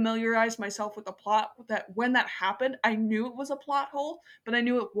 Familiarize myself with the plot, that when that happened, I knew it was a plot hole, but I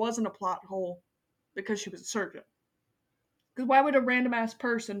knew it wasn't a plot hole because she was a surgeon. Because why would a random ass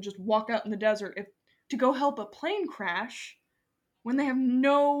person just walk out in the desert to go help a plane crash when they have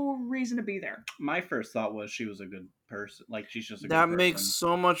no reason to be there? My first thought was she was a good person. Like, she's just a good That person. makes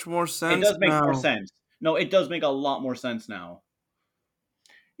so much more sense. It does make now. more sense. No, it does make a lot more sense now.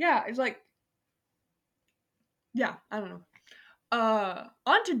 Yeah, it's like, yeah, I don't know.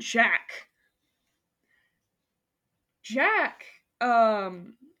 On to Jack. Jack, I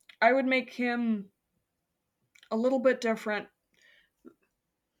would make him a little bit different.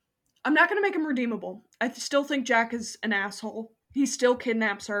 I'm not going to make him redeemable. I still think Jack is an asshole. He still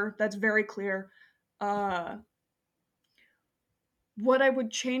kidnaps her. That's very clear. What I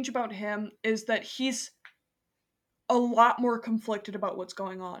would change about him is that he's a lot more conflicted about what's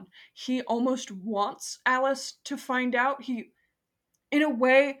going on. He almost wants Alice to find out. In a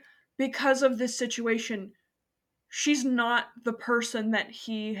way, because of this situation, she's not the person that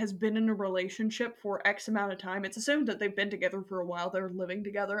he has been in a relationship for X amount of time. It's assumed that they've been together for a while. They're living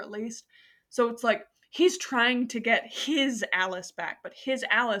together at least. So it's like he's trying to get his Alice back, but his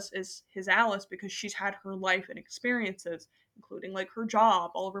Alice is his Alice because she's had her life and experiences, including like her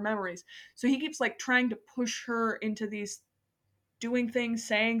job, all of her memories. So he keeps like trying to push her into these doing things,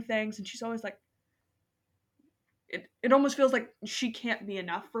 saying things, and she's always like, it almost feels like she can't be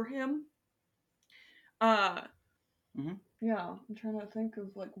enough for him. Yeah, I'm trying to think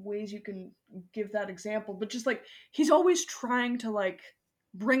of like ways you can give that example, but just like he's always trying to like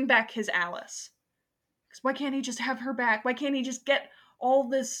bring back his Alice. Because why can't he just have her back? Why can't he just get all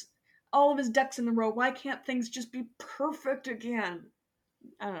of his ducks in a row? Why can't things just be perfect again?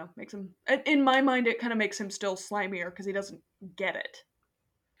 I don't know. Makes him, in my mind, it kind of makes him still slimier because he doesn't get it.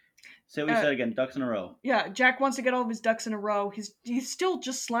 So we said again, ducks in a row. Yeah, Jack wants to get all of his ducks in a row. He's still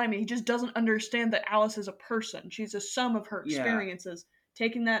just slimy. He just doesn't understand that Alice is a person. She's a sum of her experiences. Yeah.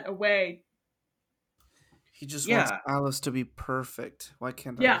 Taking that away. He just wants Alice to be perfect. Why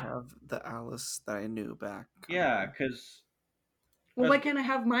can't I have the Alice that I knew back? Yeah, because... Well, why can't I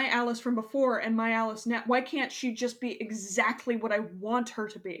have my Alice from before and my Alice now? Why can't she just be exactly what I want her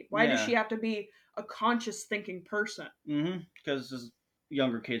to be? Why does she have to be a conscious thinking person? Because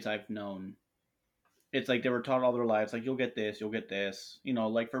younger kids I've known, it's like they were taught all their lives, like, you'll get this, you know,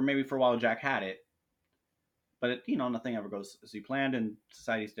 like for a while Jack had it, but nothing ever goes as he planned, and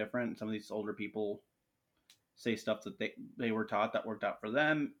society's different. Some of these older people say stuff that they were taught that worked out for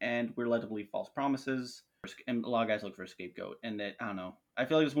them, and we're led to believe false promises, and a lot of guys look for a scapegoat. And that, I don't know, I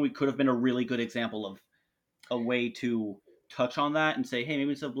feel like this movie could have been a really good example of a way to touch on that and say, hey, maybe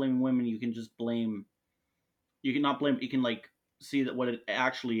instead of blaming women, you can not blame, you can like see that what it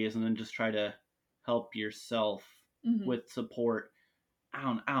actually is, and then just try to help yourself with support. I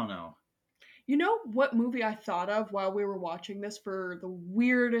don't know. You know what movie I thought of while we were watching this for the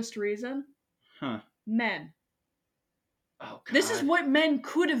weirdest reason? Men. Oh, God. This is what Men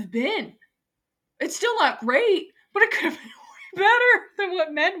could have been. It's still not great, but it could have been way better than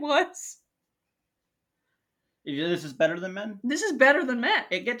what Men was. This is better than Men? This is better than Men.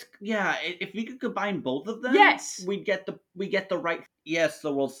 It gets, if we could combine both of them, yes, we get the right. Yes,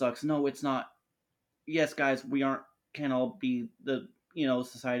 the world sucks. No, it's not. Yes, guys, we can't all be the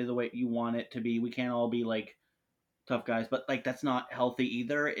society the way you want it to be. We can't all be like tough guys, but like that's not healthy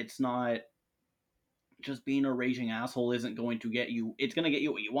either. It's not. just being a raging asshole isn't going to get you. It's going to get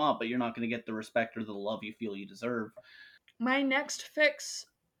you what you want, but you're not going to get the respect or the love you feel you deserve. My next fix,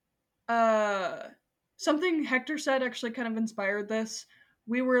 something Hector said actually kind of inspired this.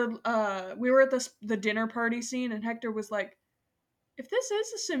 We were at the dinner party scene, and Hector was like, if this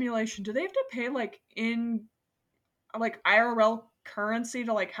is a simulation, do they have to pay like in like IRL currency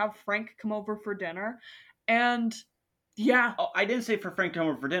to like have Frank come over for dinner? And yeah, Oh, I didn't say for Frank to come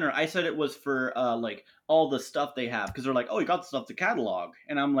over for dinner. I said it was for like all the stuff they have, because they're like, oh, you got stuff to catalog,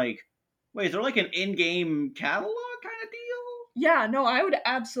 and I'm like, wait, is there like an in-game catalog kind of deal? yeah, no, I would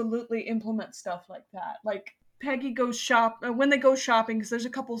absolutely implement stuff like that. Like Peggy goes when they go shopping, because there's a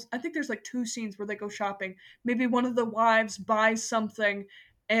couple. I think there's like 2 scenes where they go shopping. Maybe one of the wives buys something,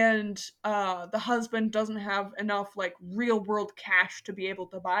 and the husband doesn't have enough like real world cash to be able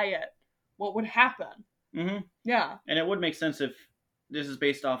to buy it. What would happen? Mm-hmm. Yeah. And it would make sense if this is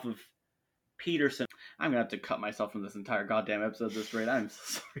based off of Peterson. I'm gonna have to cut myself from this entire goddamn episode at this rate. I'm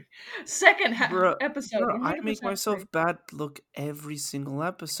so sorry. Second Bruh, episode. Bruh, I 100% make myself free. bad look every single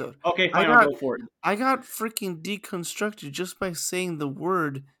episode. Okay, I fine, I'll got go for it. I got freaking deconstructed just by saying the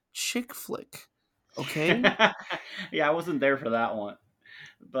word chick flick. Okay? Yeah, I wasn't there for that one.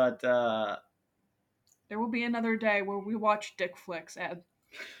 But There will be another day where we watch dick flicks, Ed.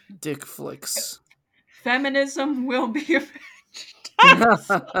 Dick flicks. Feminism will be avenged.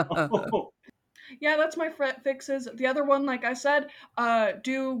 oh, Yeah, that's my fixes. The other one, like I said,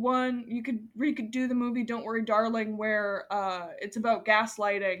 do one. You could do the movie Don't Worry, Darling, where it's about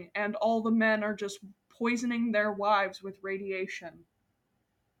gaslighting and all the men are just poisoning their wives with radiation.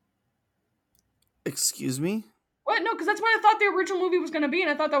 Excuse me? What? No, because that's what I thought the original movie was going to be, and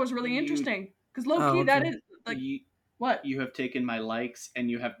I thought that was really interesting. Because low key, Oh, that okay. is like you, what? you have taken my likes and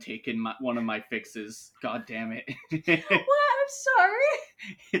you have taken one of my fixes. God damn it. What? I'm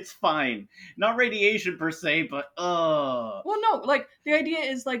sorry. It's fine. Not radiation per se, but Well, no, like the idea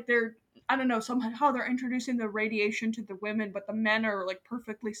is like I don't know, somehow they're introducing the radiation to the women, but the men are like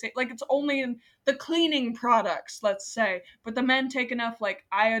perfectly safe. Like it's only in the cleaning products, let's say, but the men take enough like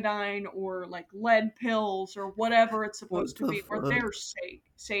iodine or like lead pills or whatever it's supposed to the be, where fuck? they're safe.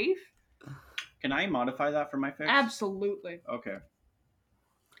 Safe? can I modify that for my fix? Absolutely. Okay.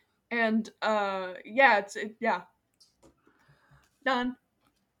 And yeah, yeah. Done.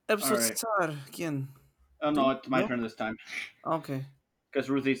 Episode Alright. start again. Oh no, it's my No? turn this time. Okay. Because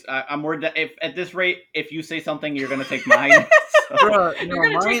Ruthie's, I'm worried that if at this rate, if you say something, you're gonna take mine. So- Bruh, You're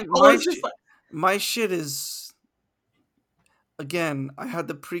no, gonna take my, Paul's just like my shit is again, I had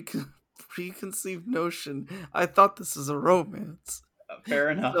the preconceived notion. I thought this is a romance. Fair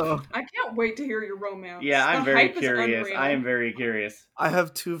enough. So I can't wait to hear your romance. Yeah, I'm The very hype is curious. unreal. I am very curious. I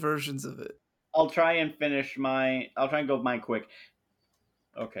have 2 versions of it. I'll try and finish I'll try and go mine quick.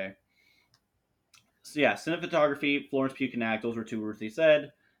 Okay. So yeah, cinematography, Florence Pugh can act. Those were 2 Ruthie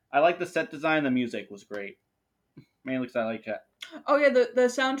said. I like the set design. The music was great. Mainly because I like jazz. Oh yeah, the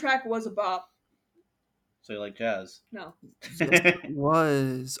soundtrack was a bop. So you like jazz? No. Yes, it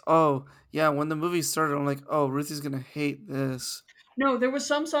was. Oh, yeah, when the movie started, I'm like, oh, Ruthie's gonna hate this. No, there was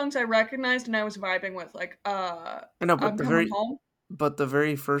some songs I recognized and I was vibing with, like I know, but I'm Coming Home. the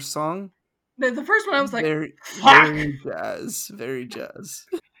very first song, The first one I was like, very, fuck! very jazz, very jazz.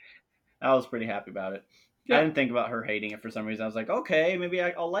 I was pretty happy about it. Yeah. I didn't think about her hating it for some reason. I was like, okay, maybe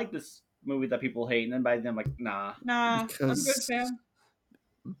I'll like this movie that people hate. And then by then, I'm like, nah. Nah, I'm good, Because fam.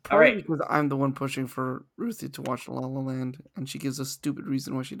 probably Alright. because I'm the one pushing for Ruthie to watch La La Land, and she gives a stupid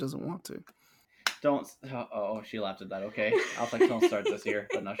reason why she doesn't want to. Don't. Oh, she laughed at that. Okay. I was like, don't start this here.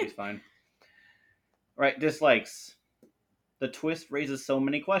 But no, she's fine. Right. Dislikes. The twist raises so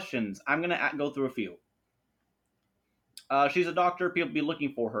many questions. I'm going to go through a few. She's a doctor. People be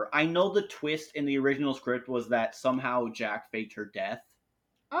looking for her. I know the twist in the original script was that somehow Jack faked her death.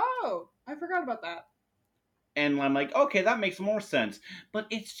 Oh, I forgot about that. And I'm like, okay, that makes more sense. But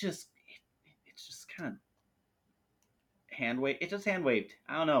it's just kind of It's just hand waved.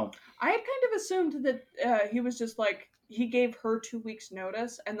 I don't know. I had kind of assumed that he was just like he gave her 2 weeks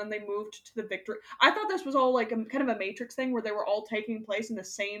notice and then they moved to the Victory. I thought this was all like a kind of a Matrix thing where they were all taking place in the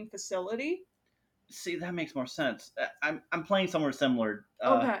same facility. See, that makes more sense. I'm playing somewhere similar.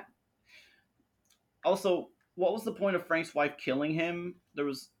 Okay. Also, what was the point of Frank's wife killing him? There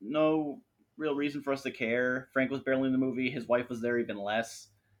was no real reason for us to care. Frank was barely in the movie. His wife was there even less.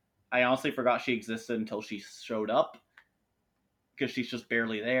 I honestly forgot she existed until she showed up. Because she's just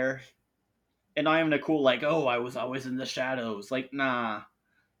barely there. And I am in a cool, like, oh, I was always in the shadows. Like, nah.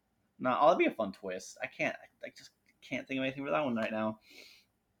 Nah, oh, that'd be a fun twist. I just can't think of anything for that one right now.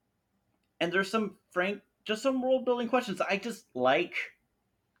 And there's some world building questions I just like.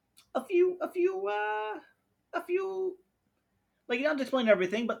 a few. Like, you don't have to explain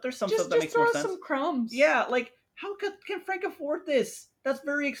everything, but there's some stuff that Just makes more throw sense. some crumbs. Yeah, like, how can Frank afford this? That's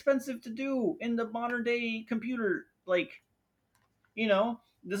very expensive to do in the modern day computer. Like,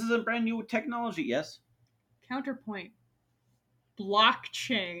 this is a brand new technology. Yes. Counterpoint.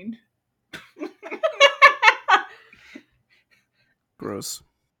 Blockchain. Gross.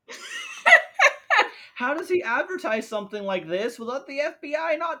 How does he advertise something like this without the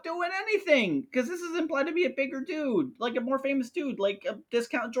FBI not doing anything? Because this is implied to be a bigger dude, like a more famous dude, like a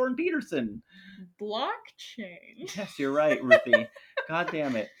discount Jordan Peterson. Blockchain. Yes, you're right, Ruthie. God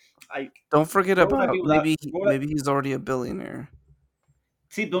damn it. Don't forget What would I about be without- maybe what would I- maybe he's already a billionaire.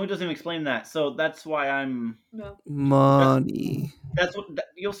 See, the movie doesn't even explain that, so that's why I'm. No. Money. That's what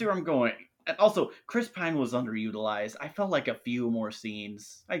you'll see where I'm going. And also, Chris Pine was underutilized. I felt like a few more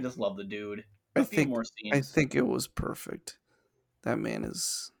scenes. I just love the dude. A few more scenes. I think it was perfect. That man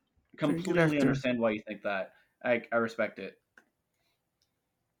is very good Completely actor. understand why you think that. I respect it.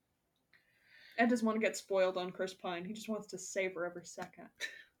 Ed doesn't want to get spoiled on Chris Pine. He just wants to savor every second.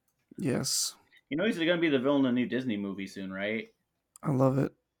 Yes, You know he's going to be the villain in a new Disney movie soon, right? I love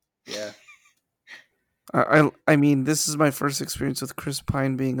it. Yeah. I mean, this is my first experience with Chris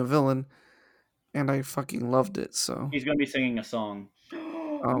Pine being a villain, and I fucking loved it. So, He's going to be singing a song.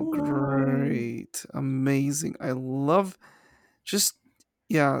 oh, great, amazing! I love, just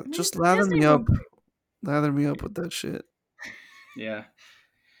I mean, just it's a lather Disney me up, movie. lather me up with that shit. Yeah.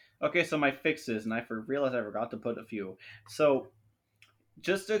 Okay, so my fixes, and I realized I forgot to put a few. So,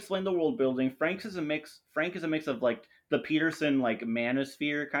 just to explain the world building, Frank is a mix of like the Peterson like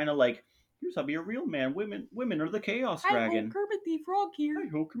manosphere, kind of like, here's how to be a real man. Women are the chaos Hi, dragon. Kermit the Frog here. Hi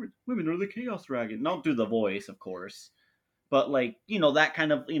ho, women are the chaos dragon. Don't do the voice, of course, but like that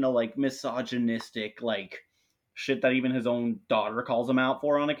kind of like misogynistic like shit that even his own daughter calls him out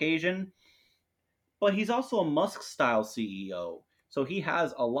for on occasion. But he's also a Musk style CEO, so he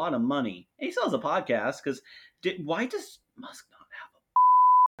has a lot of money, and he still has a podcast. Because why does Musk not have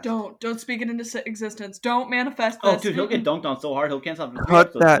a? Don't speak it into existence. Don't manifest Oh, this. dude, he'll get dunked on so hard he'll cancel after 3 Cut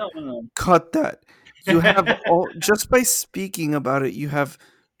episodes. that. No. Cut that. You have just by speaking about it, you have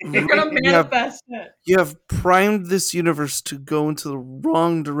You're gonna manifest it. you have primed this universe to go into the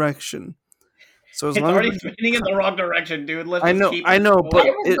wrong direction. So as It's long already as spinning in the wrong direction, dude. Let's I just know, keep I know, going. but I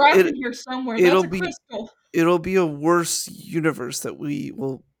have a graphic here somewhere. it'll That's a be- crystal. it'll be a worse universe that we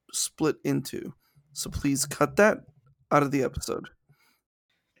will split into. So please cut that out of the episode.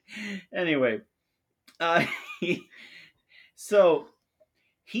 Anyway, uh, so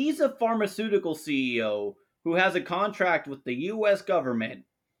he's a pharmaceutical CEO who has a contract with the U.S. government.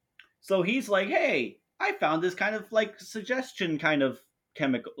 So he's like, hey, I found this kind of like suggestion kind of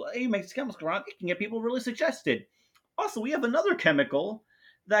chemical. He makes chemicals around. It can get people really suggested. Also, we have another chemical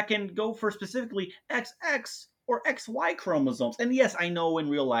that can go for specifically XX or XY chromosomes. And yes, I know in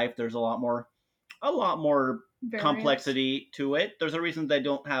real life there's a lot more Variants. complexity to it. There's a reason they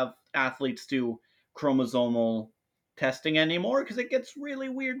don't have athletes do chromosomal testing anymore, because it gets really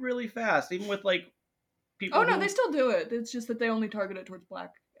weird really fast, even with like people. Oh no, they still do it. It's just that they only target it towards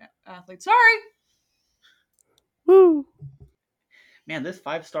black athletes. Sorry. Woo! Man, this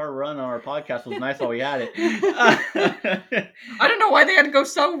 5-star run on our podcast was nice while we had it. I don't know why they had to go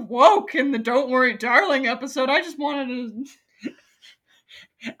so woke in the "Don't Worry, Darling" episode. I just wanted to.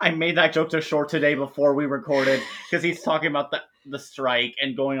 I made that joke to Short today before we recorded, because he's talking about the strike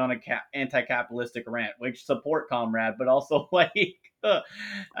and going on a anti-capitalistic rant, which support comrade, but also like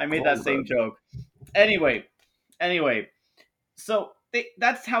I made that same joke. Anyway, so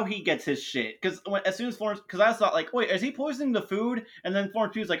that's how he gets his shit. Because as soon as Florence, because I thought like, wait, is he poisoning the food? And then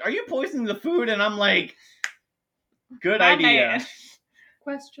Florence Pugh's like, are you poisoning the food? And I'm like, good idea. Man.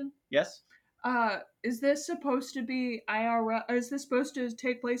 Question. Yes. Is this supposed to be IRL? Or is this supposed to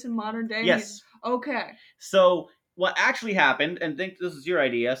take place in modern day? Yes. Okay. So what actually happened, and think this is your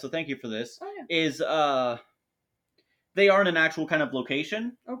idea, so thank you for this, is they are in an actual kind of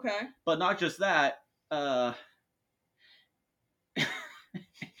location. Okay. But not just that,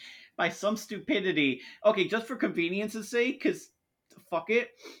 by some stupidity, okay, just for convenience's sake, because fuck it.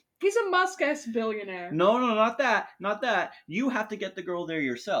 He's a Musk-esque billionaire. No, not that. You have to get the girl there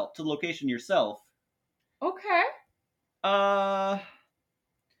yourself, to the location yourself. Okay.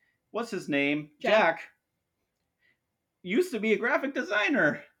 What's his name? Jack. Used to be a graphic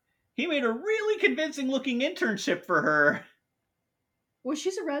designer. He made a really convincing looking internship for her. Well,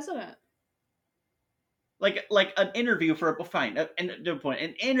 she's a resident. Like an interview for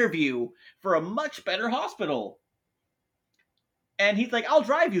an interview for a much better hospital. And he's like, I'll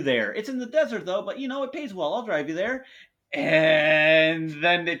drive you there. It's in the desert though, but it pays well. I'll drive you there. And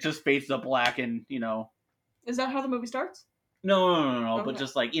then it just fades to black, and Is that how the movie starts? no. But Okay.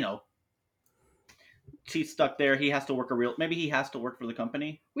 just like she's stuck there. He has to work maybe he has to work for the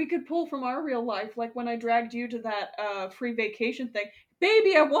company. We could pull from our real life, like when I dragged you to that free vacation thing.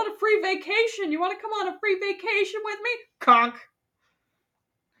 Baby, I want a free vacation. You want to come on a free vacation with me? Conk.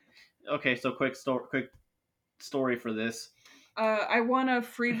 Okay, so quick story for this. I won a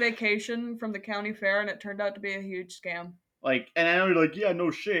free vacation from the county fair, and it turned out to be a huge scam. Like, and I know you're like, yeah, no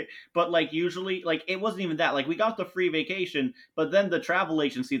shit. But like, usually, like, it wasn't even that. Like, we got the free vacation, but then the travel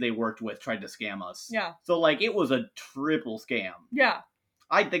agency they worked with tried to scam us. Yeah. So like, it was a triple scam. Yeah.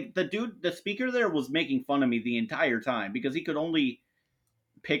 I think the speaker there was making fun of me the entire time because he could only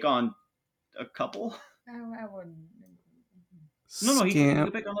pick on a couple. I wouldn't. No, he Scam.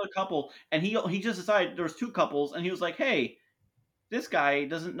 could pick on a couple, and he just decided there was two couples, and he was like, hey, this guy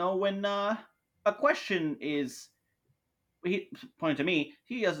doesn't know when a question is. He pointed to me.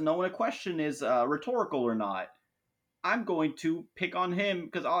 He doesn't know when a question is rhetorical or not. I'm going to pick on him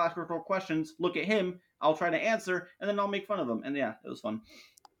because I'll ask rhetorical questions. Look at him. I'll try to answer, and then I'll make fun of him. And yeah, it was fun.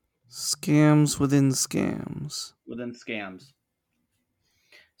 Scams within scams. Within scams.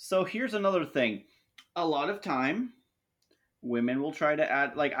 So here's another thing. A lot of time, women will try to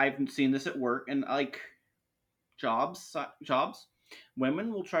add. Like I've seen this at work and like jobs.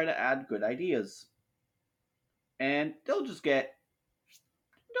 Women will try to add good ideas, and they'll just get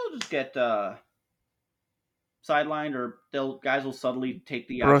sidelined, or guys will subtly take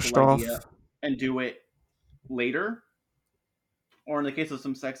the Brushed actual off. idea and do it later. Or in the case of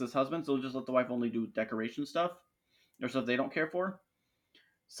some sexist husbands, they'll just let the wife only do decoration stuff or stuff they don't care for.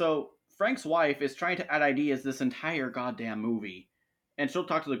 So Frank's wife is trying to add ideas this entire goddamn movie, and she'll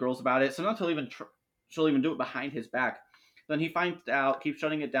talk to the girls about it. Sometimes she'll even do it behind his back. Then he finds out, keeps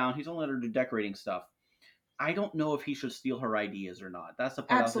shutting it down. He's only let her do decorating stuff. I don't know if he should steal her ideas or not. That's the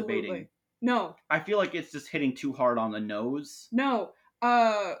part I was debating. Absolutely. No. I feel like it's just hitting too hard on the nose. No.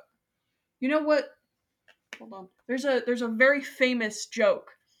 You know what? Hold on. There's a very famous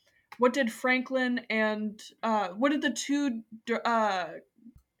joke. What did Franklin and what did the two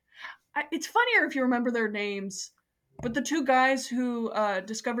it's funnier if you remember their names. But the two guys who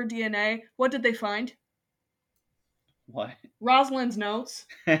discovered DNA, what did they find? What? Rosalind's notes.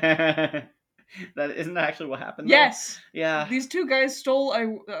 That isn't that actually what happened. Though? Yes. Yeah. These two guys stole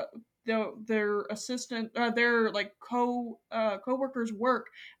their assistant, their like co-worker's work,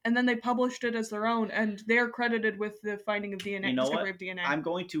 and then they published it as their own, and they're credited with the finding of DNA. You know discovery what? of DNA. I'm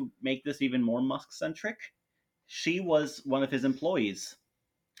going to make this even more Musk-centric. She was one of his employees.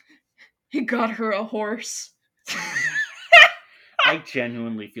 He got her a horse. I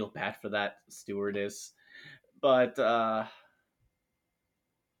genuinely feel bad for that stewardess. But no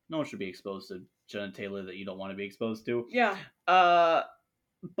one should be exposed to Jenna Taylor that you don't want to be exposed to. Yeah.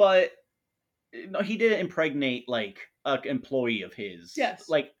 But no, he did impregnate like an employee of his. Yes.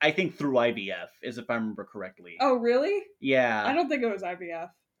 Like I think through IVF, is if I remember correctly. Oh, really? Yeah. I don't think it was IVF.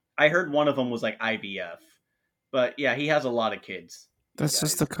 I heard one of them was like IVF. But yeah, he has a lot of kids. That's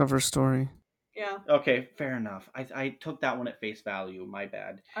just a cover story. Yeah. Okay, fair enough. I took that one at face value. My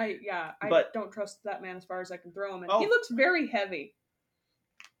bad. I But- don't trust that man as far as I can throw him. And Oh. he looks very heavy.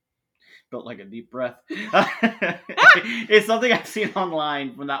 Built like a deep breath. It's something I've seen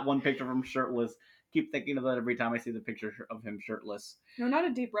online from that one picture of him shirtless. Keep thinking of that every time I see the picture of him shirtless. No, not a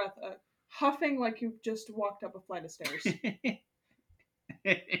deep breath. Huffing like you just walked up a flight of stairs.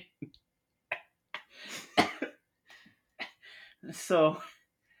 So,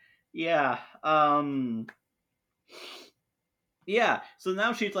 yeah. Yeah, so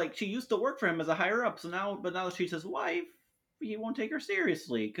now she's like, she used to work for him as a higher up, but now she's his wife, he won't take her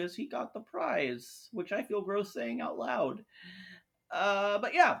seriously because he got the prize, which I feel gross saying out loud.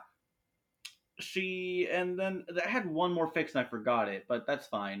 But yeah, and then I had one more fix and I forgot it, but that's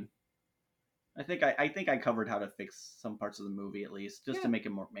fine. I think I covered how to fix some parts of the movie at least, just to make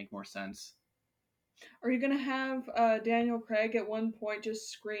it make more sense. Are you gonna have Daniel Craig at one point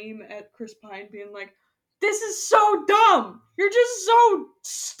just scream at Chris Pine, being like, "This is so dumb! You're just so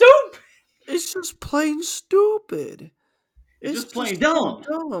stupid!" It's just plain stupid. It's just plain dumb.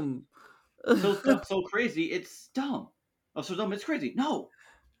 Dumb. So crazy, it's dumb. Oh, so dumb, it's crazy. No,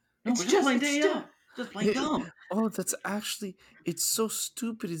 It's just just plain it's dumb. dumb. Just plain dumb. Oh, that's actually, it's so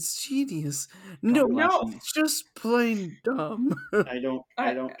stupid. It's genius. No, bless him. it's just plain dumb. I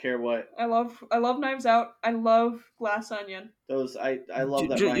don't care what I love Knives Out. I love Glass Onion. those. I love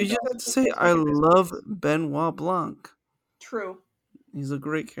that. You Ryan just have Gosling to say, plays I like a love Benoit Blanc. True. He's a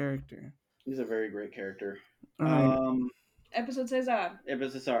great character. He's a very great character. All right. Episode Cesar.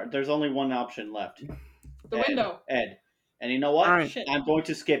 There's only one option left. The window. Ed. And you know All what? right. Shit, I'm going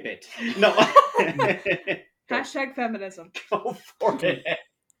to skip it. No. Hashtag feminism. Go for it.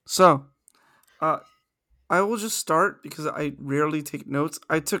 So, I will just start because I rarely take notes.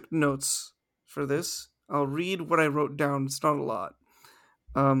 I took notes for this. I'll read what I wrote down. It's not a lot.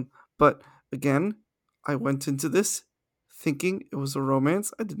 But again, I went into this thinking it was a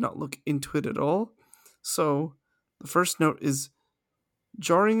romance. I did not look into it at all. So, the first note is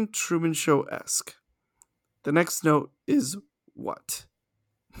jarring Truman Show esque. The next note is what?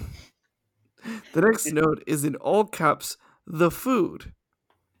 The next note is in all caps, the food.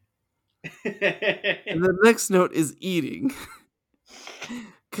 And the next note is eating.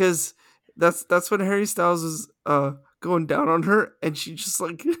 Cause that's when Harry Styles is going down on her and she just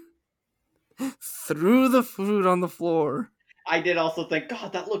like threw the food on the floor. I did also think,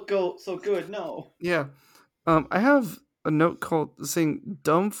 God, that looked so good. No. Yeah. I have a note called saying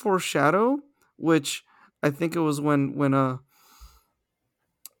dumb foreshadow, which I think it was when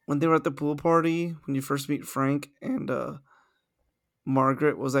they were at the pool party, when you first meet Frank and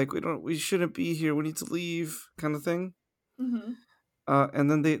Margaret was like, we shouldn't be here, we need to leave, kind of thing. Mm-hmm.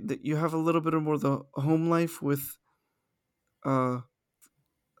 And then you have a little bit of more the home life with uh,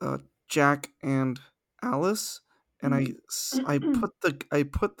 Jack and Alice, and I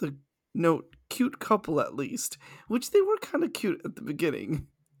put the note cute couple at least, which they were kind of cute at the beginning.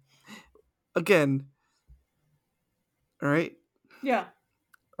 Again, all right. Yeah.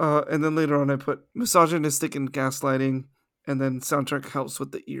 And then later on, I put misogynistic and gaslighting, and then soundtrack helps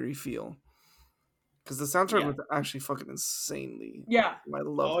with the eerie feel. Because the soundtrack Yeah. was actually fucking insanely. Yeah. I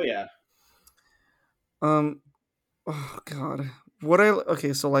love Oh it. yeah. Oh god.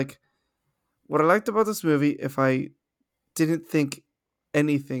 So like what I liked about this movie, if I didn't think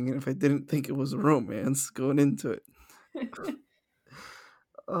anything and if I didn't think it was a romance going into it.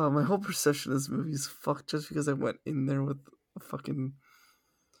 My whole perception of this movie is fucked just because I went in there with a fucking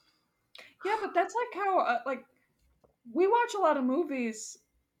Yeah, but that's like how like we watch a lot of movies.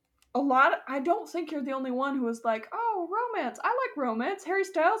 I don't think you're the only one who was like, "Oh, romance. I like romance. Harry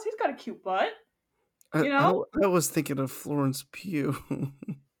Styles, he's got a cute butt." You know? I was thinking of Florence Pugh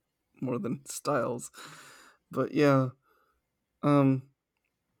more than Styles. But yeah.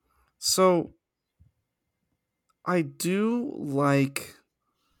 So I do like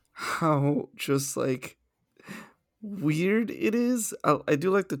how just like weird it is. I do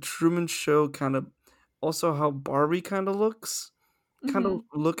like the Truman Show kind of, also how Barbie kind of looks, kind of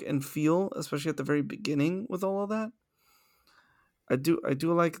look and feel, especially at the very beginning with all of that. I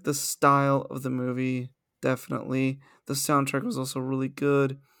do like the style of the movie, definitely. The soundtrack was also really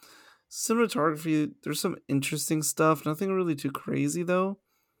good. Cinematography, there's some interesting stuff. Nothing really too crazy though.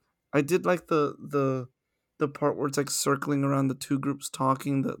 I did like the part where it's like circling around the two groups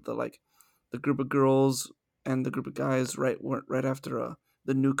talking, the like the group of girls and the group of guys right after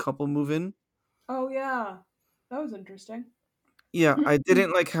the new couple move in. Oh yeah. That was interesting. Yeah, I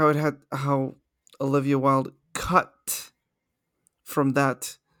didn't like how Olivia Wilde cut from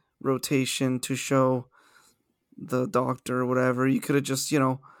that rotation to show the doctor or whatever. You could have just,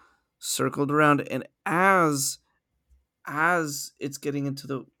 circled around, and as it's getting into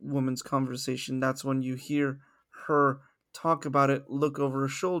the woman's conversation, that's when you hear her talk about it, look over her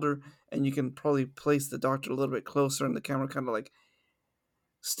shoulder, and you can probably place the doctor a little bit closer, and the camera kind of like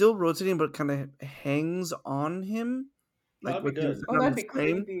still rotating, but kind of hangs on him, like That'd be with him good. sitting Oh, on that'd the be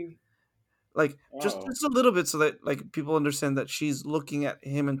frame, creepy. like Oh. just a little bit, so that like people understand that she's looking at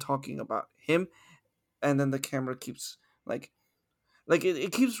him and talking about him, and then the camera keeps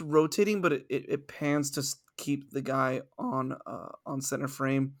it keeps rotating, but it pans to keep the guy on center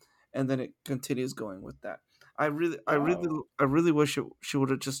frame, and then it continues going with that. Oh. I really wish she would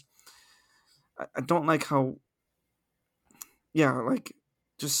have just. I don't like how. Yeah, like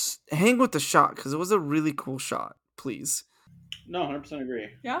just hang with the shot because it was a really cool shot. Please. No, 100% agree.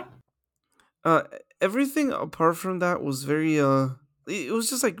 Yeah. Uh, Everything apart from that was very it was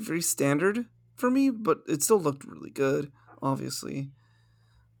just like very standard for me, but it still looked really good. Obviously.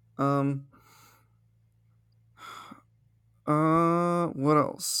 Um. What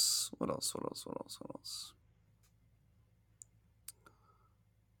else? What else? What else? What else? What else?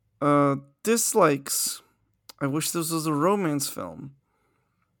 Dislikes. I wish this was a romance film.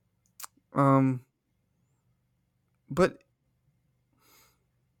 Um, but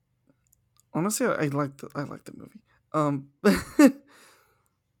honestly, I like the movie.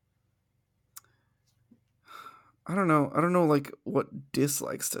 I don't know. I don't know like what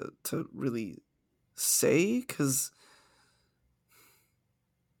dislikes to really say because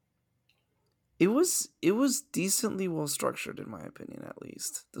it was decently well structured in my opinion, at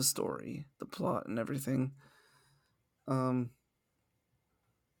least the story, the plot, and everything. Um,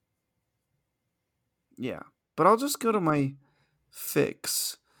 yeah, but I'll just go to my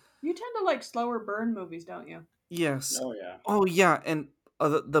fix. You tend to like slower burn movies, don't you? Yes. Oh yeah. Oh yeah, and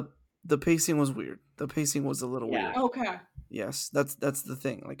the pacing was weird. The pacing was a little Yeah. weird. Okay. Yes, that's the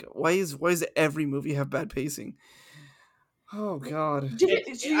thing. Like, why does every movie have bad pacing? Oh God.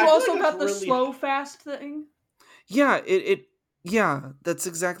 So you I feel also like it's got the really slow fast thing? Yeah, it yeah, that's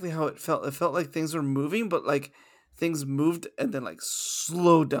exactly how it felt. It felt like things were moving, but like things moved and then like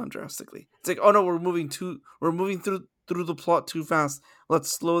slowed down drastically. It's like, oh no, we're moving through the plot too fast.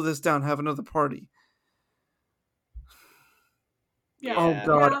 Let's slow this down, have another party. Yeah. Oh yeah.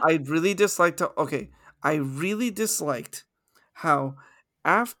 God, Yeah. I really disliked how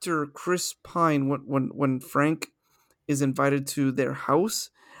after Chris Pine when Frank is invited to their house,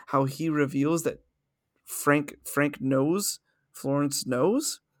 how he reveals that Frank knows, Florence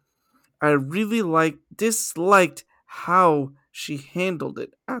knows. I really disliked how she handled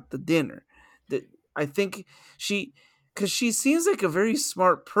it at the dinner. That I think she because she seems like a very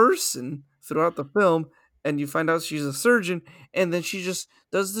smart person throughout the film, and you find out she's a surgeon, and then she just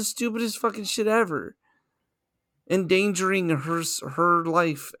does the stupidest fucking shit ever, endangering her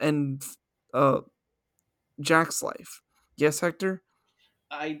life and uh Jack's life. Yes, Hector.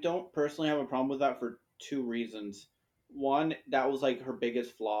 I don't personally have a problem with that for two reasons. One, that was like her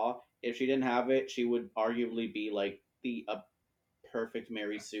biggest flaw. If she didn't have it, she would arguably be like the a perfect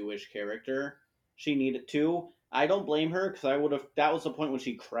Mary Sue-ish character. She needed to. I don't blame her because I would have. That was the point when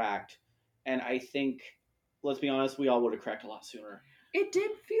she cracked, and I think, let's be honest, we all would have cracked a lot sooner. It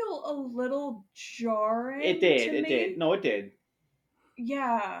did feel a little It jarring did. to It did. me. No, it did.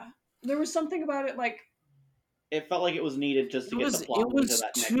 Yeah. There was something about it like, It felt like it was needed just to It get the was it plot moving to was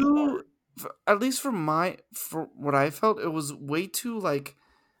that next too part. at least for what I felt, it was way too like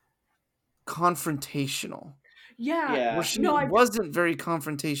confrontational. yeah, Where Yeah. she no, wasn't very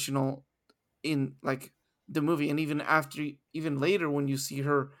confrontational in like the movie, and even later when you see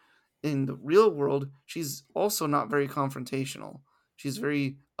her in the real world, she's also not very confrontational. She's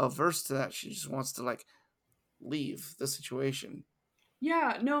very averse to that. She just wants to like leave the situation.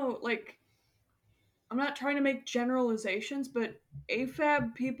 yeah, no, like, I'm not trying to make generalizations, but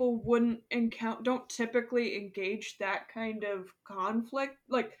AFAB people don't typically engage that kind of conflict.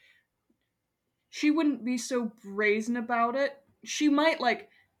 Like, she wouldn't be so brazen about it. She might, like,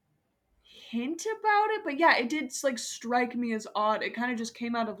 hint about it, but yeah, it did, like, strike me as odd. It kind of just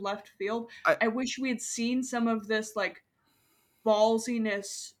came out of left field. I I wish we had seen some of this, like,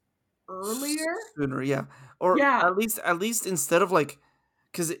 ballsiness earlier. Sooner, yeah, or Yeah, at least instead of like,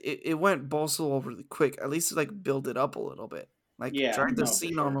 because it went balls to the wall really quick. At least like build it up a little bit, like Yeah. drag the No, for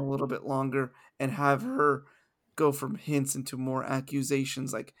scene on sure. a little bit longer, and have her go from hints into more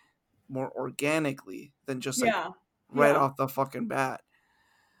accusations, like more organically than just like yeah, right yeah, off the fucking bat.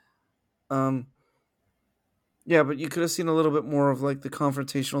 Um, yeah, but you could have seen a little bit more of like the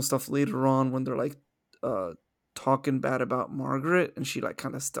confrontational stuff later on when they're like uh talking bad about Margaret and she like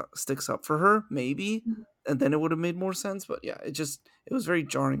kind of sticks up for her, maybe. And then it would have made more sense, but yeah, it was very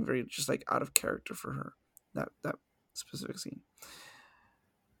jarring, very just like out of character for her. That specific scene.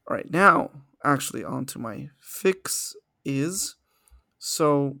 All right, now actually on to my fix is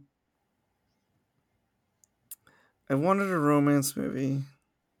so I wanted a romance movie.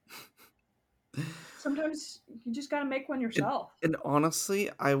 sometimes you just gotta make one And, yourself. and honestly,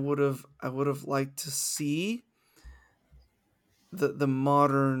 I would have liked to see the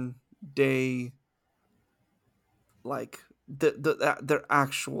modern day, like their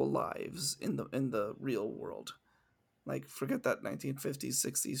actual lives in the real world. Like forget that 1950s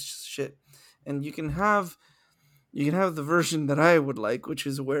 60s shit, and you can have the version that I would like, which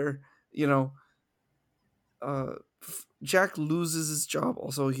is where you know Jack loses his job.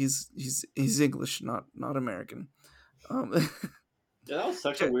 Also, he's English, not American. um Yeah, that was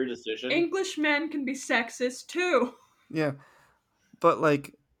such a Ja- weird decision. English men can be sexist too. yeah, but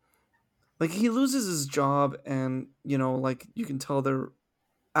like he loses his job, and like you can tell they're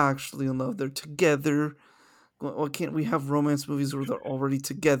actually in love, they're together. Why can't we have romance movies where they're already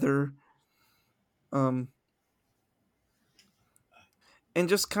together? Um, and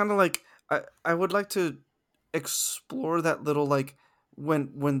just kind of like I would like to explore that little like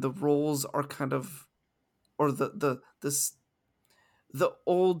when the roles are kind of, or the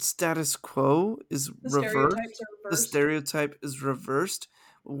old status quo is The reversed. stereotypes are The reversed. stereotype is reversed,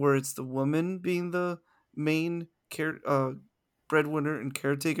 where it's the woman being the main breadwinner and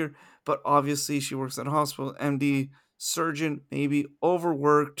caretaker, but obviously she works at a hospital, MD, surgeon, maybe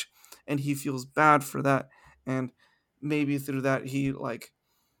overworked, and he feels bad for that, and maybe through that he like,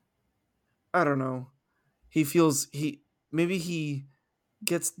 I don't know, he feels maybe he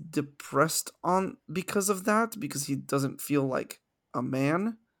gets depressed on because of that, because he doesn't feel like a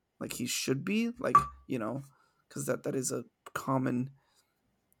man like he should be, like, because that is a common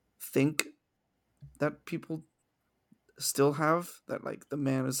think that people still have, that like the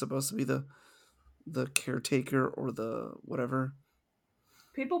man is supposed to be the caretaker or the whatever.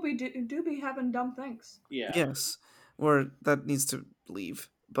 People do be having dumb things. Yeah. Yes, or that needs to leave.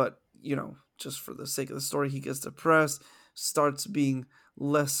 But, just for the sake of the story, he gets depressed, starts being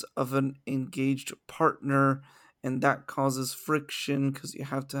less of an engaged partner, and that causes friction because you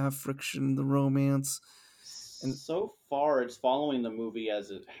have to have friction in the romance. And So far, it's following the movie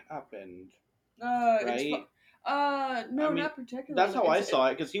as it happened, It's right? I no, mean, not particularly. that's how I saw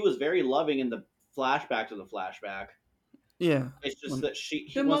it because he was very loving in the flashback to the flashback. yeah, It's just when- that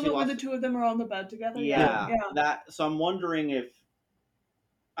he The once he moment where the lost. two of them are on the bed together. yeah, Yeah, Yeah, yeah. that. So I'm wondering if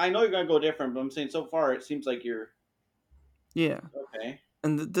I know you're gonna go different, but I'm saying so far it seems like you're yeah. okay.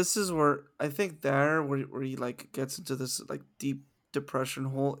 And this is where I think there where he like gets into this like deep depression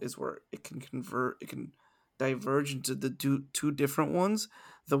hole is where it can diverge into the two different ones.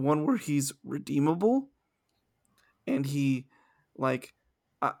 The one where he's redeemable, and he like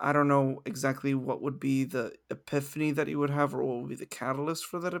I don't know exactly what would be the epiphany that he would have, or what would be the catalyst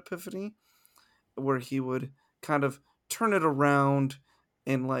for that epiphany, where he would kind of turn it around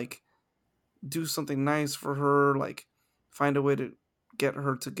and like do something nice for her, like find a way to get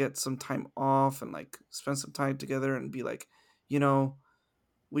her to get some time off and like spend some time together and be like, you know,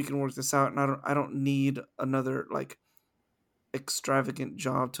 we can work this out, and I don't need another like extravagant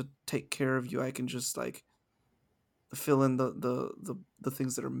job to take care of you. I can just like fill in the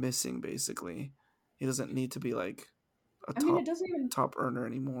things that are missing basically. He doesn't need to be like a I mean, it top doesn't even. top earner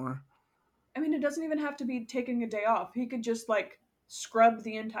anymore. I mean, it doesn't even have to be taking a day off. He could just like scrub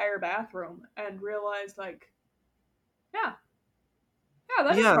the entire bathroom and realize, like, yeah, yeah,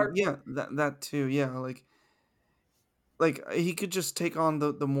 that is Yeah, hard yeah, work. that too. Yeah, like he could just take on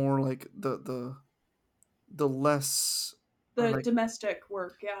the more like the less, or The like domestic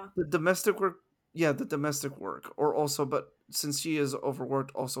work, yeah. the domestic work. Yeah, the domestic work, or also, but since she is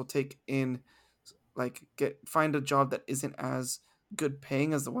overworked, also take in, like, get find a job that isn't as good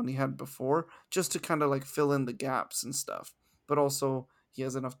paying as the one he had before, just to kind of like fill in the gaps and stuff. But also he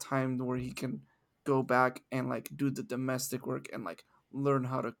has enough time where he can go back and like do the domestic work and like learn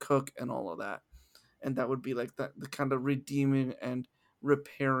how to cook and all of that. And that would be like that the kind of redeeming and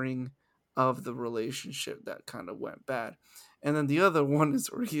repairing of the relationship that kind of went bad. And then the other one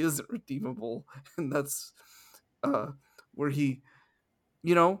is where he isn't redeemable, and that's uh where he,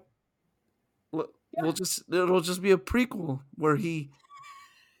 you know Yeah. it'll just be a prequel where he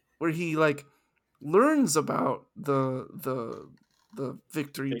like learns about the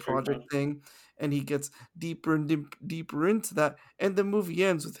victory Victory project Project. thing, and he gets deeper and deeper into that, and the movie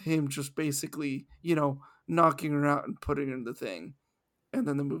ends with him just basically, knocking her out and putting her in the thing, and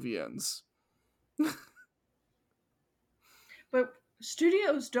then the movie ends. But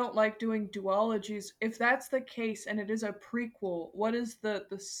studios don't like doing duologies. If that's the case and it is a prequel, what is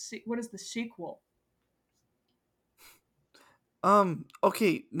what is the sequel?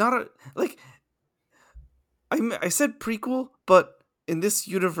 Okay, not a like I said prequel, but in this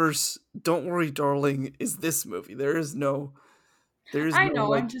universe, Don't Worry Darling is this movie. There is I no know,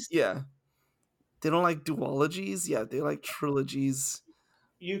 like, I'm just yeah. They don't like duologies. Yeah, they like trilogies.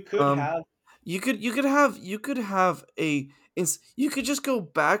 You could Um, have you could have you could just go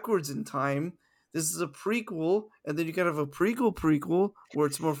backwards in time. This is a prequel, and then you could have a prequel where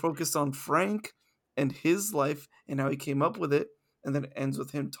it's more focused on Frank and his life and how he came up with it, and then it ends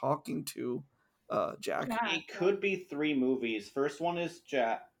with him talking to Jack. Jack, it yeah. could be three movies. First one is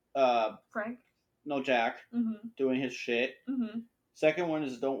Jack. Frank. No Jack Mm-hmm. doing his shit. Mm-hmm. Second one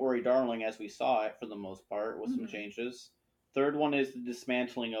is Don't Worry Darling, as we saw it for the most part, with some Mm-hmm. changes. Third one is the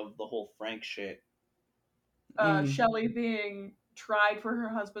dismantling of the whole Frank shit. Mm. Shelley being tried for her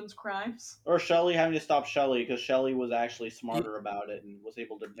husband's crimes. Or Shelley having to stop Shelley because Shelley was actually Ye- smarter about it and was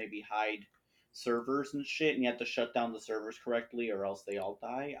able to maybe hide servers and shit, and you have to shut down the servers correctly or else they all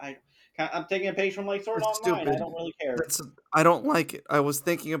die. I'm taking a page from like Sword That's Online. I stupid. don't really care. I don't like it. I was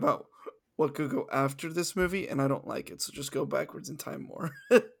thinking about what could go after this movie, and I don't like it. So just go backwards in time more.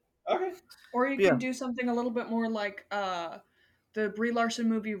 Okay. Or you Yeah. can do something a little bit more like the Brie Larson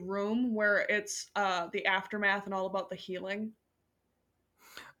movie Room, where it's the aftermath and all about the healing.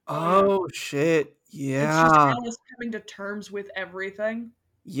 Oh yeah. Oh shit. It's just Yeah. Alice coming to terms with everything.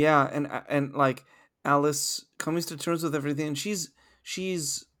 Yeah, and like Alice comes to terms with everything, and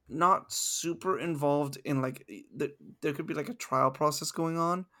she's not super involved in like there could be like a trial process going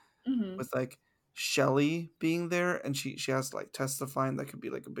on Mm-hmm. with like Shelley being there, and she has to like testify, and that could be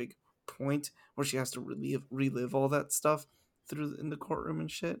like a big point where she has to relive all that stuff in the courtroom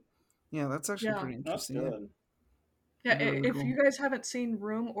and shit. Yeah, that's actually Yeah. pretty That's interesting. good. Yeah, That'd be really if cool. you guys haven't seen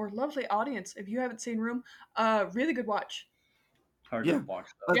Room, or lovely audience, if you haven't seen Room, really good watch. Hard Yeah. to watch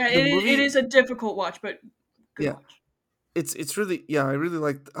though. Yeah, The it movie, is a difficult watch, but good yeah, watch. it's really, yeah, I really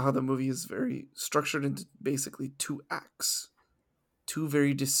like how the movie is very structured into basically 2 acts, 2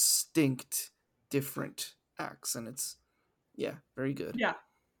 very distinct, different acts, and it's very good. Yeah,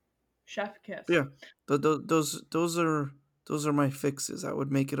 chef kiss. Yeah, those are my fixes. I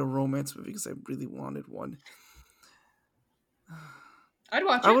would make it a romance movie because I really wanted one. I'd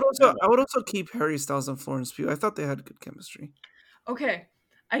watch I it. would also keep Harry Styles and Florence Pugh. I thought they had good chemistry, Okay,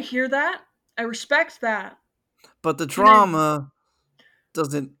 I hear that. I respect that. but the Can I drama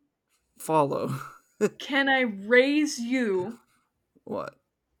doesn't follow. can I raise you What?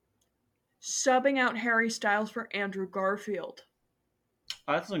 subbing out Harry Styles for Andrew Garfield?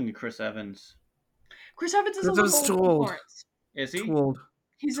 I was looking at Chris Evans. Chris Evans is a Because it little was older too than old. Florence. Is Too he? old.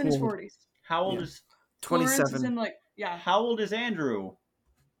 He's in Too his old. 40s. How old Yeah. is Florence is 27. in like, yeah, How old is Andrew?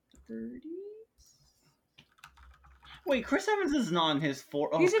 30s? Wait, Chris Evans is not in his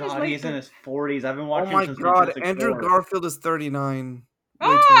Oh He's in his god, late he's in thir- his 40s. I've been Oh watching my him since god, Fantastic Andrew Four. Garfield is 39. Way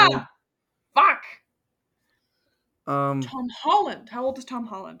too old. Ah! Fuck! Um, Tom Holland. How old is Tom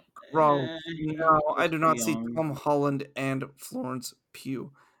Holland? Gross. He No, I looks do pretty not see young. Tom Holland and Florence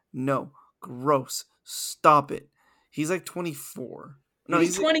Pugh. No, gross. Stop it. He's like 24. No,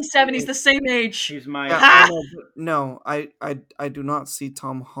 He's 27. He's the same age. He's my Yeah, I know, but no, I do not see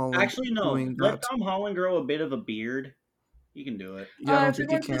Tom Holland Actually no. doing Let that. Tom Holland grow a bit of a beard. He can do it. Yeah, I don't If you're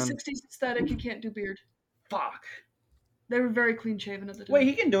think he going for the can. 60s aesthetic, you can't do beard. Fuck. They were very clean shaven at the time. Wait,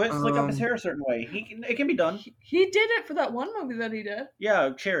 he can do it. Slick up his Um, hair a certain way. It can be done. He did it for that one movie that he did.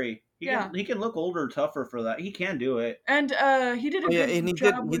 Yeah, Cherry. Yeah. He can look older, tougher for that. He can do it. And he did a Oh yeah, good and he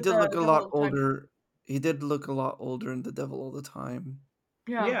job with did look The a Devil lot All the Time. older. He did look a lot older in The Devil All the Time.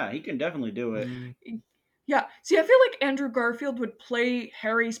 Yeah. He can definitely do it. Yeah. See, I feel like Andrew Garfield would play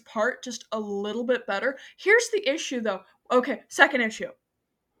Harry's part just a little bit better. Here's the issue, though. Okay, second issue.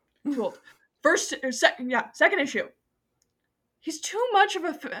 Too old. Second issue. He's too much of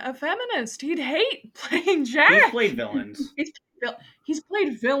a feminist. He'd hate playing Jack. He's played villains. He's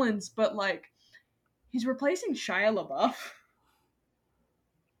played villains, but like, he's replacing Shia LaBeouf.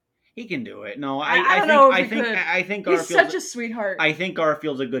 He can do it. No, I don't know if I he think could. I think He's Garfield's such a sweetheart. I think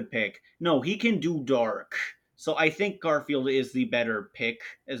Garfield's a good pick. No, he can do dark. So I think Garfield is the better pick.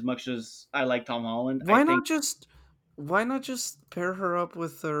 As much as I like Tom Holland, Why I not think just pair her up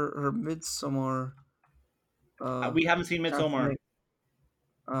with her Midsommar? we haven't seen Midsommar.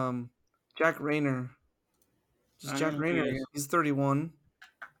 Jack Rayner. Just I Jack don't know who he Rayner. is. He's 31.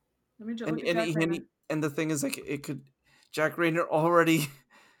 Let me just And look at Jack Rayner. and the thing is, like, it could Jack Rayner already.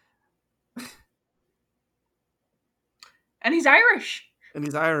 And he's Irish. And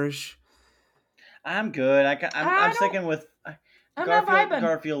he's Irish. I'm good. I'm sticking with I'm not vibing.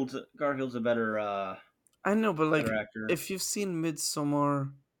 Garfield's a better I know, but like, better actor. if you've seen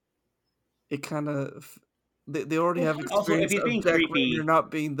Midsommar, it kind of they already have experience Also, if he's of being Jack creepy- Rayner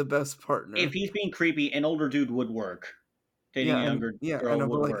not being the best partner. If he's being creepy, an older dude would work. Dating a younger I girl know,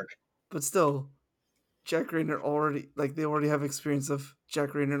 would but like, work. but still, Jack Rayner they already have experience of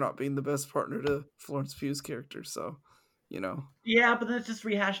Jack Rayner not being the best partner to Florence Pugh's character, so Yeah, but then it's just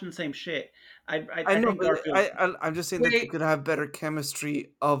rehashing the same shit. I know, think but Garfield. I'm just saying that you Wait. could have better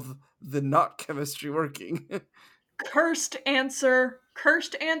chemistry of the not chemistry working. Cursed answer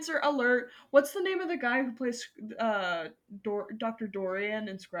alert. What's the name of the guy who plays Dr. Dorian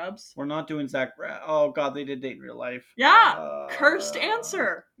in Scrubs? We're not doing Zach Braff. Oh god, they did date in real life. Yeah, cursed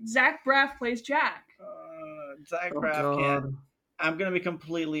answer. Zach Braff plays Jack. Zach Oh, Braff can't. God. I'm gonna be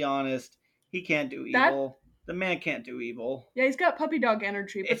completely honest. He can't do That- evil. The man can't do evil. Yeah, he's got puppy dog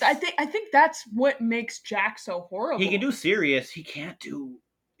energy, but It's- I think that's what makes Jack so horrible. He can do serious. He can't do.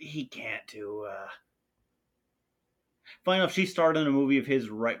 Funny enough, she starred in a movie of his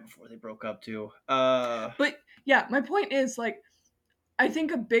right before they broke up too. But yeah, my point is, like, I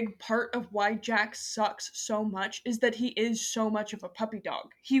think a big part of why Jack sucks so much is that he is so much of a puppy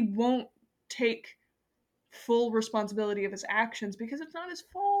dog. He won't take full responsibility of his actions because it's not his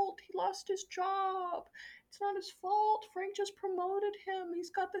fault. He lost his job. It's not his fault. Frank just promoted him. He's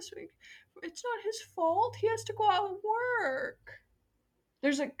got this week. It's not his fault. He has to go out and work.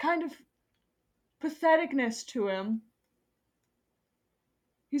 There's a kind of patheticness to him.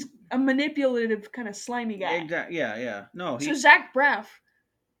 He's a manipulative, kind of slimy guy. Exactly. Yeah. No. So Zach Braff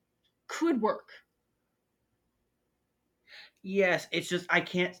could work. Yes, it's just I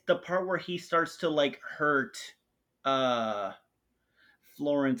can't. The part where he starts to like hurt, uh,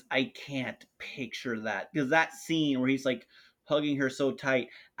 Florence, I can't picture that because that scene where he's like hugging her so tight,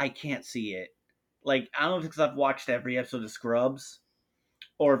 I can't see it. Like I don't know if it's because I've watched every episode of Scrubs,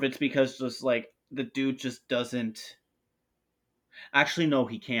 or if it's because just like the dude just doesn't. Actually, no,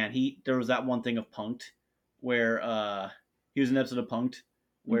 he can. There was that one thing of Punked where he was in an episode of Punked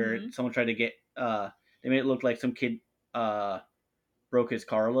where Mhm. someone tried to get they made it look like some kid broke his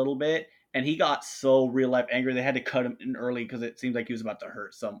car a little bit, and he got so real life angry they had to cut him in early because it seemed like he was about to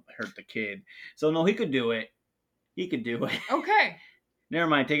hurt the kid. So no, he could do it. He could do it. Okay. Never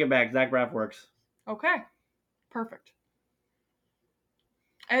mind, take it back. Zach Braff works. Okay. Perfect.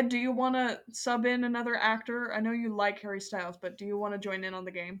 Ed, do you want to sub in another actor? I know you like Harry Styles, but do you want to join in on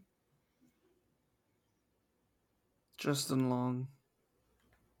the game? Justin Long,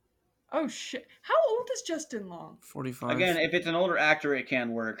 Oh shit! How old is Justin Long? 45. Again, if it's an older actor, it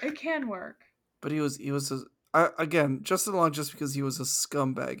can work. It can work. But he was again, Justin Long just because he was a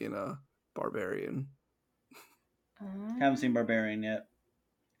scumbag in a Barbarian. Haven't seen Barbarian yet.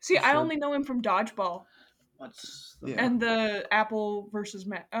 See, I Sure. only know him from Dodgeball What's Yeah. and the Apple versus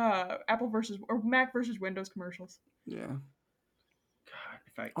Mac versus Windows commercials. Yeah.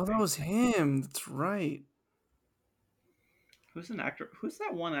 God, Oh, that was him. That's right. Who's an actor? Who's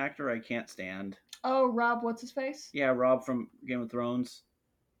that one actor I can't stand? Oh, Rob, what's his face? Yeah, Rob from Game of Thrones.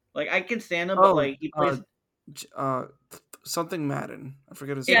 Like I can stand him, Oh, but like he plays something Madden. I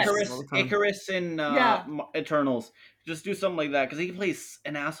forget his Yes. name all the time. Icarus in Yeah. Eternals. Just do something like that because he plays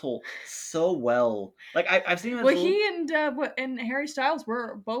an asshole so well. Like I've seen him. As Well, a little- he and Harry Styles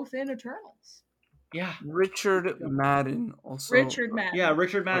were both in Eternals. yeah, Richard Madden also. Richard Madden. yeah,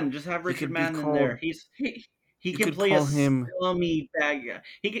 Richard Madden. Just have He Richard could be Madden in called- there. He He you can could play call a him- slummy bag guy.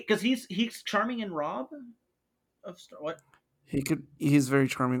 Because he's charming in Rob of what? He's very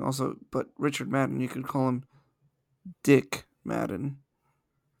charming also, but Richard Madden, you could call him Dick Madden.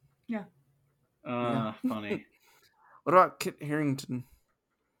 Yeah. Funny. What about Kit Harington?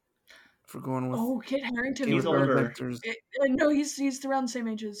 If we're going with Oh, Kit Harington. He's was older. actors. No, he's around the same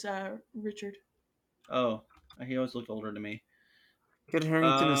age as Richard. Oh, he always looked older to me. Kit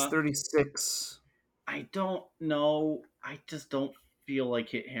Harington is Uh, 36. I don't know. I just don't feel like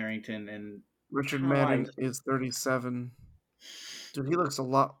Kit Harington and Richard Oh, Madden is 37. Dude, he looks a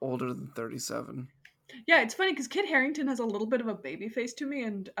lot older than 37. Yeah, it's funny because Kit Harington has a little bit of a baby face to me,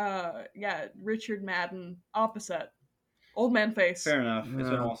 and Richard Madden opposite, old man face. fair enough. It's been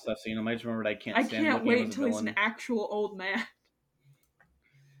a Yeah. while since I've seen him. I just remembered I can't I stand can't looking at him wait as a until he's an villain. actual old man.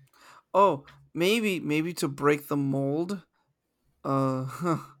 Oh, maybe to break the mold.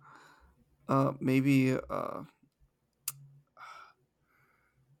 Maybe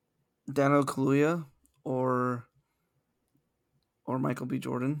Daniel Kaluuya or Michael B.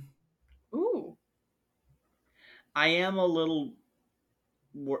 Jordan. Ooh, I am a little.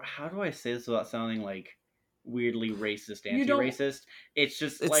 How do I say this without sounding like weirdly racist, You don't- anti-racist? It's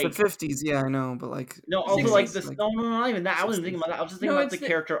just It's like the 50s, yeah, I know, but like no, also like 60s, this. like- No, not even that. I wasn't 60s. thinking about that. I was just thinking No, about the it's the-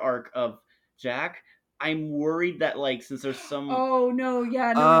 character arc of Jack. I'm worried that like since there's some oh no,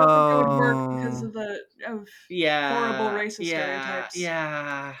 yeah, no, I don't think that would work because Oh. of the yeah horrible racist yeah, stereotypes.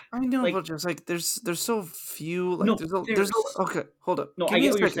 Yeah. I know, like- but just like there's so few like No, there's okay, hold up. No, Give I me get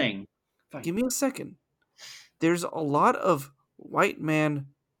a what you're second. saying. Fine. Give me a second. There's a lot of white man,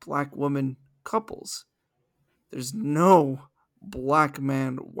 black woman couples. There's no black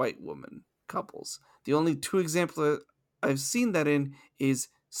man, white woman couples. The only two examples that I've seen that in is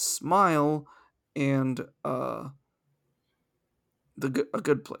Smile and A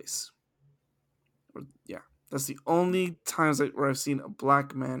Good Place. Yeah, that's the only times where I've seen a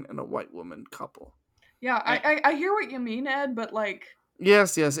black man and a white woman couple. Yeah, I hear what you mean, Ed, but like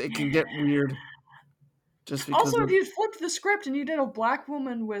Yes, it can get weird. Just because also of, if you flipped the script and you did a black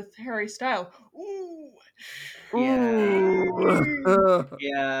woman with Harry Styles, ooh, Ooh.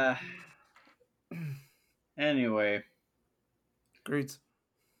 Yeah. Anyway, Great.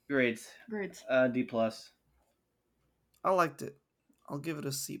 great. great. D plus. I liked it. I'll give it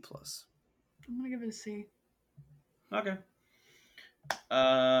a C plus. I'm gonna give it a C. Okay.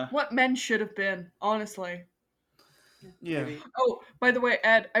 What men should have been, honestly. Yeah. maybe. Oh, by the way,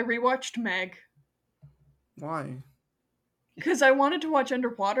 Ed, I rewatched Meg Why? because I wanted to watch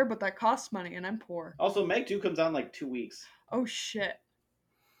Underwater, but that costs money, and I'm poor. Also, Meg 2 comes out in like 2 weeks. Oh shit.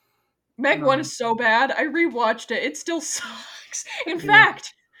 Meg No. 1 is so bad. I rewatched it. It still sucks. In Yeah.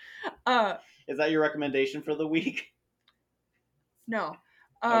 fact, Is that your recommendation for the week? no.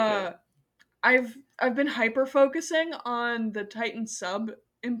 Okay. I've been hyper focusing on the Titan sub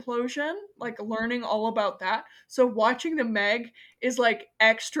implosion, like learning all about that. So watching the Meg is like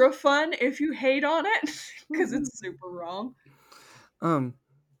extra fun if you hate on it because it's super wrong. Um,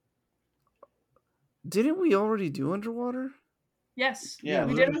 didn't we already do Underwater? Yes, Yeah,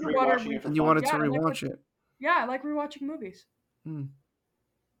 we we did were just Underwater. rewatching it for And you fun. wanted Yeah, to I like rewatch it. Yeah, I like rewatching movies. Hmm.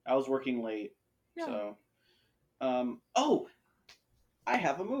 I was working late, Yeah. so. Oh, I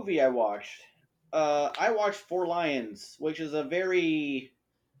have a movie I watched. I watched Four Lions, which is a very.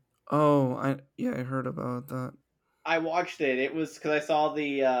 Oh, I heard about that. I watched it. It was because I saw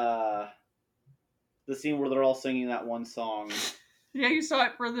the scene where they're all singing that one song. Yeah, you saw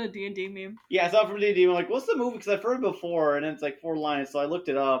it for the D&D meme. Yeah, I saw it from D&D. I'm like, what's the movie? Because I've heard it before, and it's like Four Lions. So I looked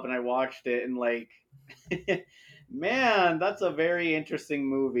it up and I watched it, and like, man, that's a very interesting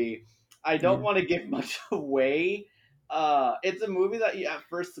movie. I don't Yeah. want to give much away. It's a movie that you, at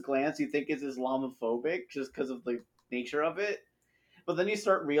first glance you think is Islamophobic just because of the nature of it, but then you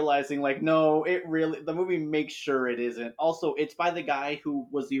start realizing like, no, it really the movie makes sure it isn't. Also, it's by the guy who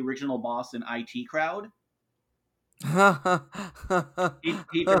was the original boss in IT Crowd. He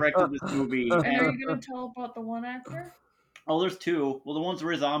directed this movie, And are and you going to tell about the one actor? oh, there's two. Well, the one's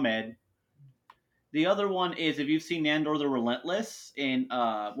Riz Ahmed. The other one is if you've seen Nandor the Relentless in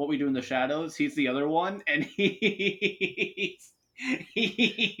What We Do in the Shadows, he's the other one, and he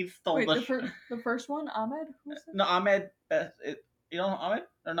stole Wait, the the first one, Ahmed? Who's it? no Ahmed. You know Ahmed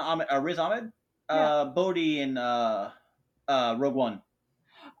or no Ahmed? Riz Ahmed. Yeah. Bodhi in Rogue One.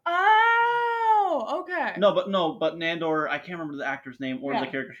 Oh, okay. No, but Nandor. I can't remember the actor's name or the Yeah.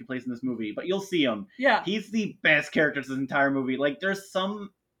 character she plays in this movie, but you'll see him. Yeah. He's the best character in this entire movie. Like, there's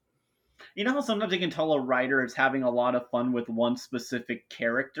some. You know how sometimes you can tell a writer is having a lot of fun with one specific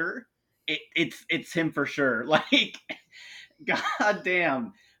character? It's him for sure. Like, god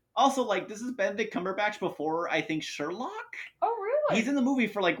damn. Also, like, this is Benedict Cumberbatch before, I think, Sherlock? Oh, really? He's in the movie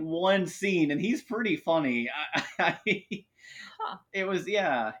for, like, one scene, and he's pretty funny. Huh. It was,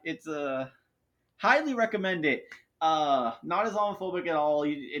 yeah, it's highly recommend it. Not as homophobic at all.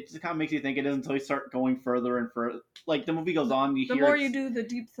 It just kind of makes you think it is until you start going further and further. Like the movie goes on, you The hear more it's- you do, the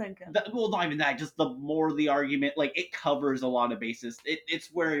deep thinking. well, not even that. Just the more the argument, like it covers a lot of bases. It's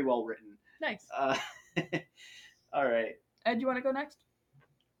very well written. Nice. All right. Ed, you want to go next?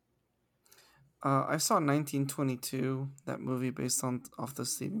 I saw 1922, that movie based off the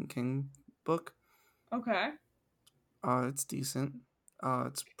Stephen King book. Okay. It's decent.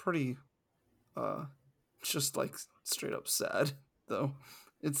 It's pretty, just like straight up sad though.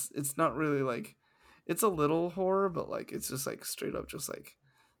 It's not really like, it's a little horror, but like it's just like straight up just like,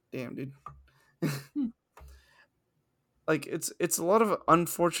 damn dude. Like it's a lot of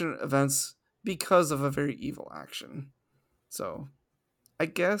unfortunate events because of a very evil action. So, I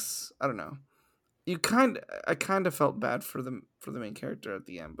guess I don't know. I kind of felt bad for the main character at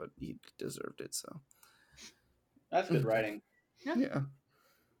the end, but he deserved it. So That's good writing. yeah,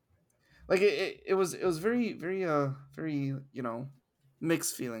 like it was very very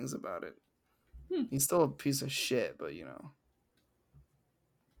mixed feelings about it. He's still a piece of shit, but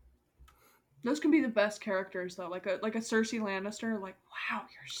Those can be the best characters though, like a Cersei Lannister. Like, wow,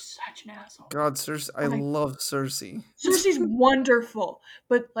 you're such an asshole. God, Cersei, I love Cersei. Cersei's wonderful,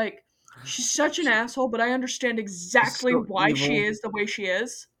 but like, she's such an asshole. But I understand exactly so why she evil. is the way she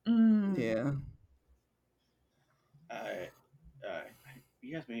is. Yeah.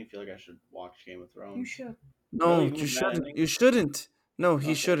 You guys made me feel like I should watch Game of Thrones. You should. No, Really? you Who's that shouldn't. ending? You shouldn't. No, he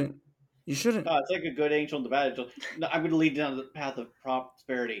Okay. shouldn't. You shouldn't. No, it's like a good angel and the bad angel. No, I'm going to lead down the path of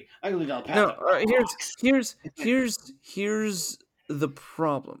prosperity. I'm going to lead down the path No, of here's the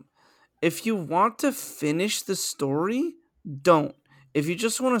problem. If you want to finish the story, don't. If you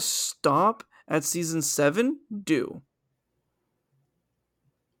just want to stop at season 7, do.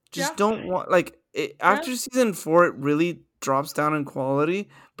 Just Yeah. don't want after season 4 it really drops down in quality,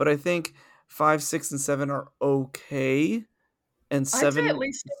 but I think 5, 6 and 7 are okay. And 7 I'd say at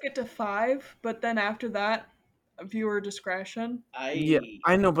least stick it to 5, but then after that, viewer discretion. Yeah,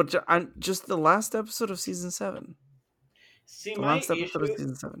 I know, but just the last episode of season 7. See, The my last episode issue. of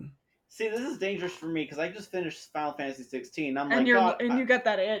season 7. See, this is dangerous for me because I just finished Final Fantasy 16. I'm And like, God, you got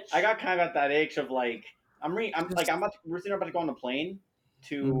that itch. I got kind of got that itch of like, we're about to go on a plane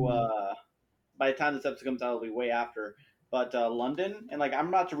to. By the time this episode comes out, it'll be way after. But London, and like I'm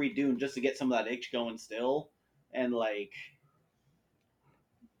about to read Dune just to get some of that itch going still, and like.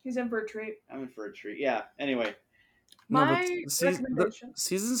 He's in for a treat. I'm in for a treat. Yeah. Anyway. My recommendation.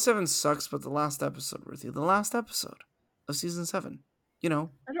 Season 7 sucks, but the last episode, Ruthie, the last episode of season 7, I don't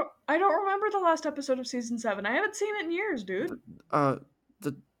remember the last episode of season 7. I haven't seen it in years, dude.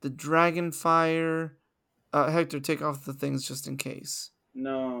 The dragon fire. Hector, take off the things just in case.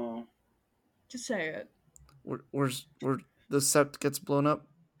 No. Just say it. Where the sept gets blown up.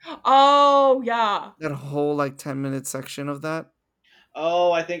 Oh yeah. That whole like 10-minute section of that.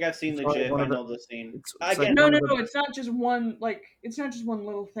 Oh, I think I've seen It's the probably GIF. one I of the. know the scene. It's like Again, No, one no, of the. no. It's not just one. Like, it's not just one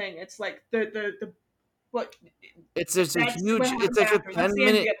little thing. It's like the what. It's just a That's what huge. It's happens like a after. That's ten the end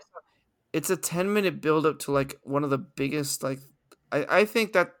of minute. the episode. It's a 10-minute build up to like one of the biggest like. I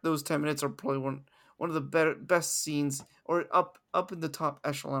think that those 10 minutes are probably one of the best scenes, or up in the top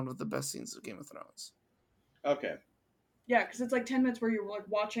echelon of the best scenes of Game of Thrones. okay. Yeah, because it's like 10 minutes where you're like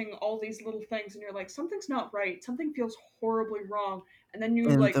watching all these little things, and you're like, something's not right. Something feels horribly wrong, and then you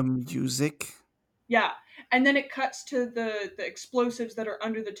And like, the music. yeah, and then it cuts to the explosives that are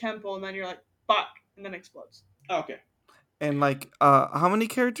under the temple, and then you're like, fuck, and then it explodes. Okay. And like how many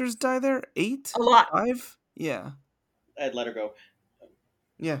characters die there? 8? A lot. 5? Yeah. I'd let her go.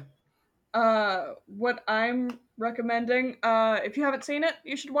 Yeah. What I'm recommending, if you haven't seen it,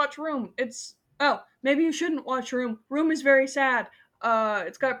 you should watch Room. Maybe you shouldn't watch Room. Room is very sad.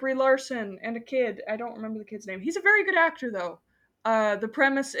 It's got Brie Larson and a kid. I don't remember the kid's name. He's a very good actor though. The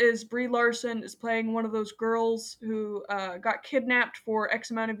premise is Brie Larson is playing one of those girls who got kidnapped for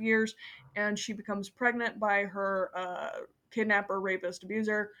X amount of years, and she becomes pregnant by her kidnapper, rapist,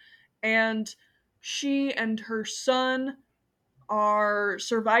 abuser, and she and her son are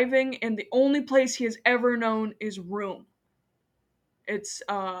surviving, and the only place he has ever known is Room. It's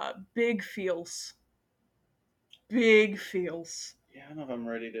big feels. Big feels. Yeah, I don't know if I'm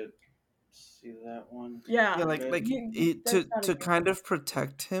ready to see that one. Yeah. Yeah, like Okay. like That's not to a good kind of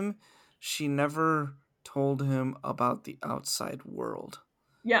protect him, she never told him about the outside world.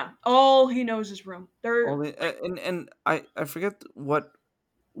 Yeah. All he knows is Room. They're Only and I forget what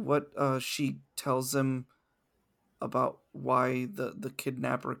she tells him about why the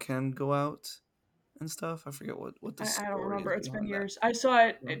kidnapper can go out and stuff. I forget what the I don't story is remember. It's been behind that. years. I saw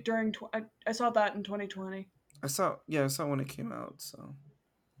it Yeah. during. I saw that in 2020. I saw when it came out. So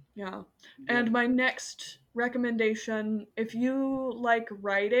Yeah. Yeah. And my next recommendation, if you like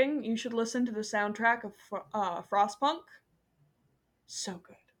writing, you should listen to the soundtrack of Frostpunk. So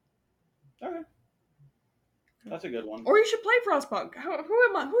good. Okay. That's a good one. Or you should play Frostpunk. Who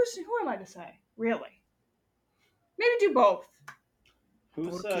am I? Who am I to say? Really? Maybe do both.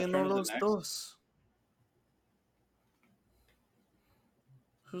 Whose ¿Por qué no turn is it los next? dos?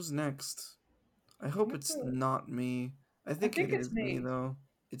 Who's next? I hope it's not me. I think think it it's is me me. though.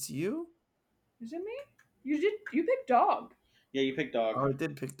 It's you? Is it me? You picked dog. Yeah, you picked dog. Oh, I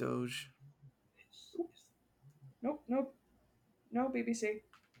did pick Doge. Nope. No BBC.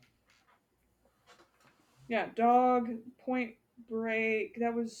 Yeah, dog. Point Break.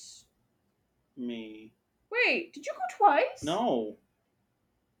 That was. Me. Wait, did you go twice? No.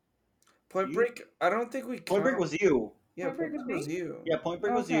 Point You- Break. I don't think we. Point Break count- was you. Yeah, Point Break Point was Break was me? you. Yeah, Point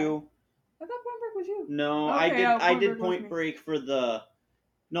Break was Okay. you. I thought Point Break was you. No, Okay, I did. yeah, I Point did Break was Point me. Break for the.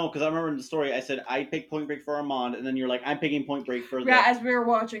 No, because I remember in the story I said I picked Point Break for Armand, and then you're like, I'm picking Point Break for the. Yeah, as we were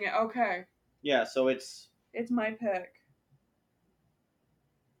watching it. Okay. Yeah, so it's. It's my pick.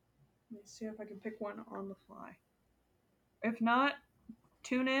 Let me see if I can pick one on the fly. If not,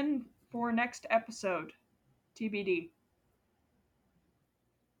 tune in for next episode. TBD.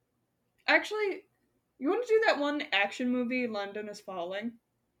 Actually, you want to do that one action movie, London is Falling?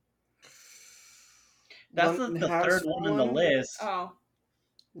 That's London the has third one on the fallen? list. Oh.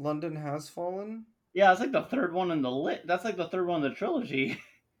 London has fallen. Yeah, it's like the third one in the list. That's like the third one in the trilogy.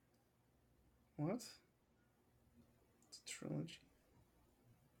 What? It's a trilogy.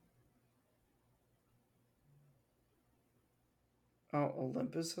 Oh,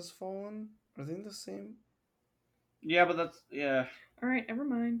 Olympus has fallen. Are they the same? Yeah, but that's yeah. Alright, never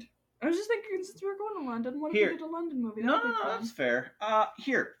mind. I was just thinking, since we're going to London, what Here. if we did a London movie? No, That'd no, be no, fun. that's fair.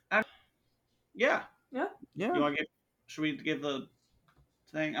 Here. Yeah. Yeah. You want to give? Should we give the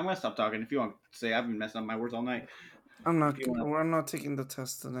thing? I'm gonna stop talking. If you want to say, I've been messing up my words all night. I'm not. You wanna- I'm not taking the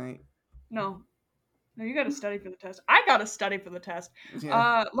test tonight. No. No, you gotta study for the test. I gotta study for the test.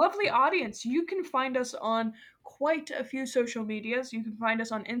 Yeah. Lovely audience, you can find us on quite a few social medias. You can find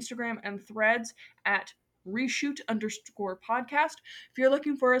us on Instagram and Threads at reshoot_podcast. If you're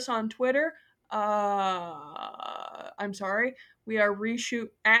looking for us on Twitter, I'm sorry, we are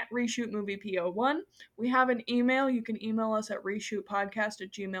reshootmoviepO1. We have an email. You can email us at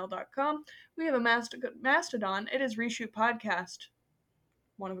reshootpodcast@gmail.com. We have a Mastodon. It is reshootpodcast.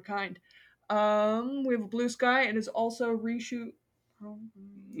 One of a kind. We have a Blue Sky. It is also reshoot.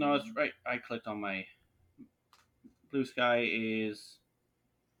 No, it's right. I clicked on my Blue Sky is.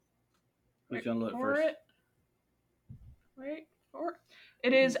 Who's gonna look for first? it. Wait for it.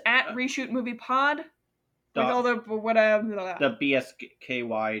 It is at Reshoot Movie Pod. With all the whatever. The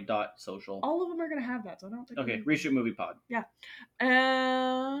bsky.social. All of them are going to have that, so I don't think... Okay, Reshoot Movie Pod. Yeah.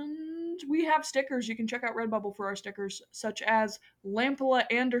 And we have stickers. You can check out Redbubble for our stickers, such as Lampala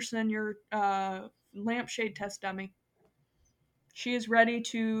Anderson, your lampshade test dummy. She is ready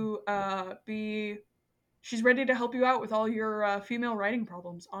to She's ready to help you out with all your female writing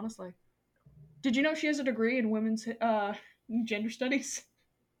problems, honestly. Did you know she has a degree in women's gender studies?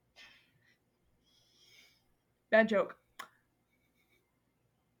 Bad joke.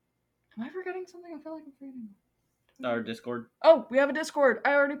 Am I forgetting something? I feel like I'm forgetting. Our Discord. Oh, we have a Discord.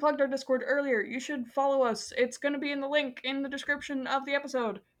 I already plugged our Discord earlier. You should follow us. It's going to be in the link in the description of the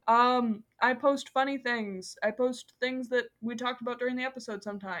episode. I post funny things. I post things that we talked about during the episode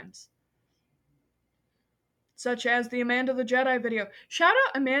sometimes. Such as the Amanda the Jedi video. Shout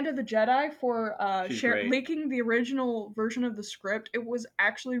out Amanda the Jedi for leaking the original version of the script. It was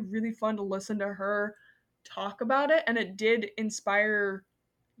actually really fun to listen to her talk about it, and it did inspire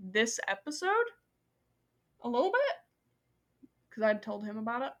this episode a little bit. Because I'd told him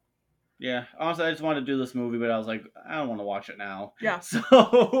about it. Yeah, honestly, I just wanted to do this movie, but I was like, I don't want to watch it now. Yeah.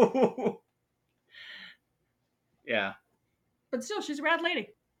 So, yeah. But still, she's a rad lady.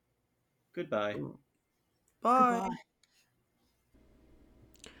 Goodbye. Bye. Goodbye.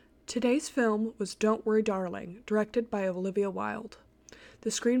 Today's film was Don't Worry Darling, directed by Olivia Wilde. The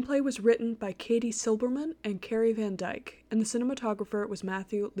screenplay was written by Katie Silberman and Carrie Van Dyke, and the cinematographer was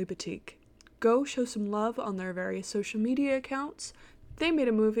Matthew Libatique. Go show some love on their various social media accounts. They made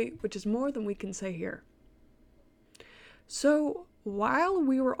a movie, which is more than we can say here. So, while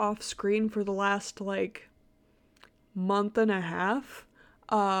we were off screen for the last, month and a half,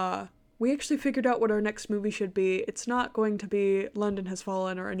 we actually figured out what our next movie should be. It's not going to be London Has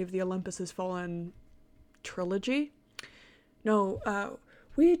Fallen or any of the Olympus Has Fallen trilogy. No,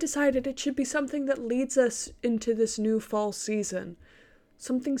 we decided it should be something that leads us into this new fall season.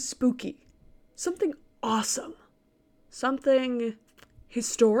 Something spooky. Something awesome. Something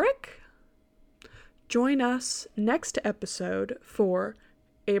historic? Join us next episode for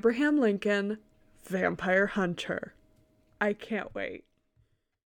Abraham Lincoln, Vampire Hunter. I can't wait.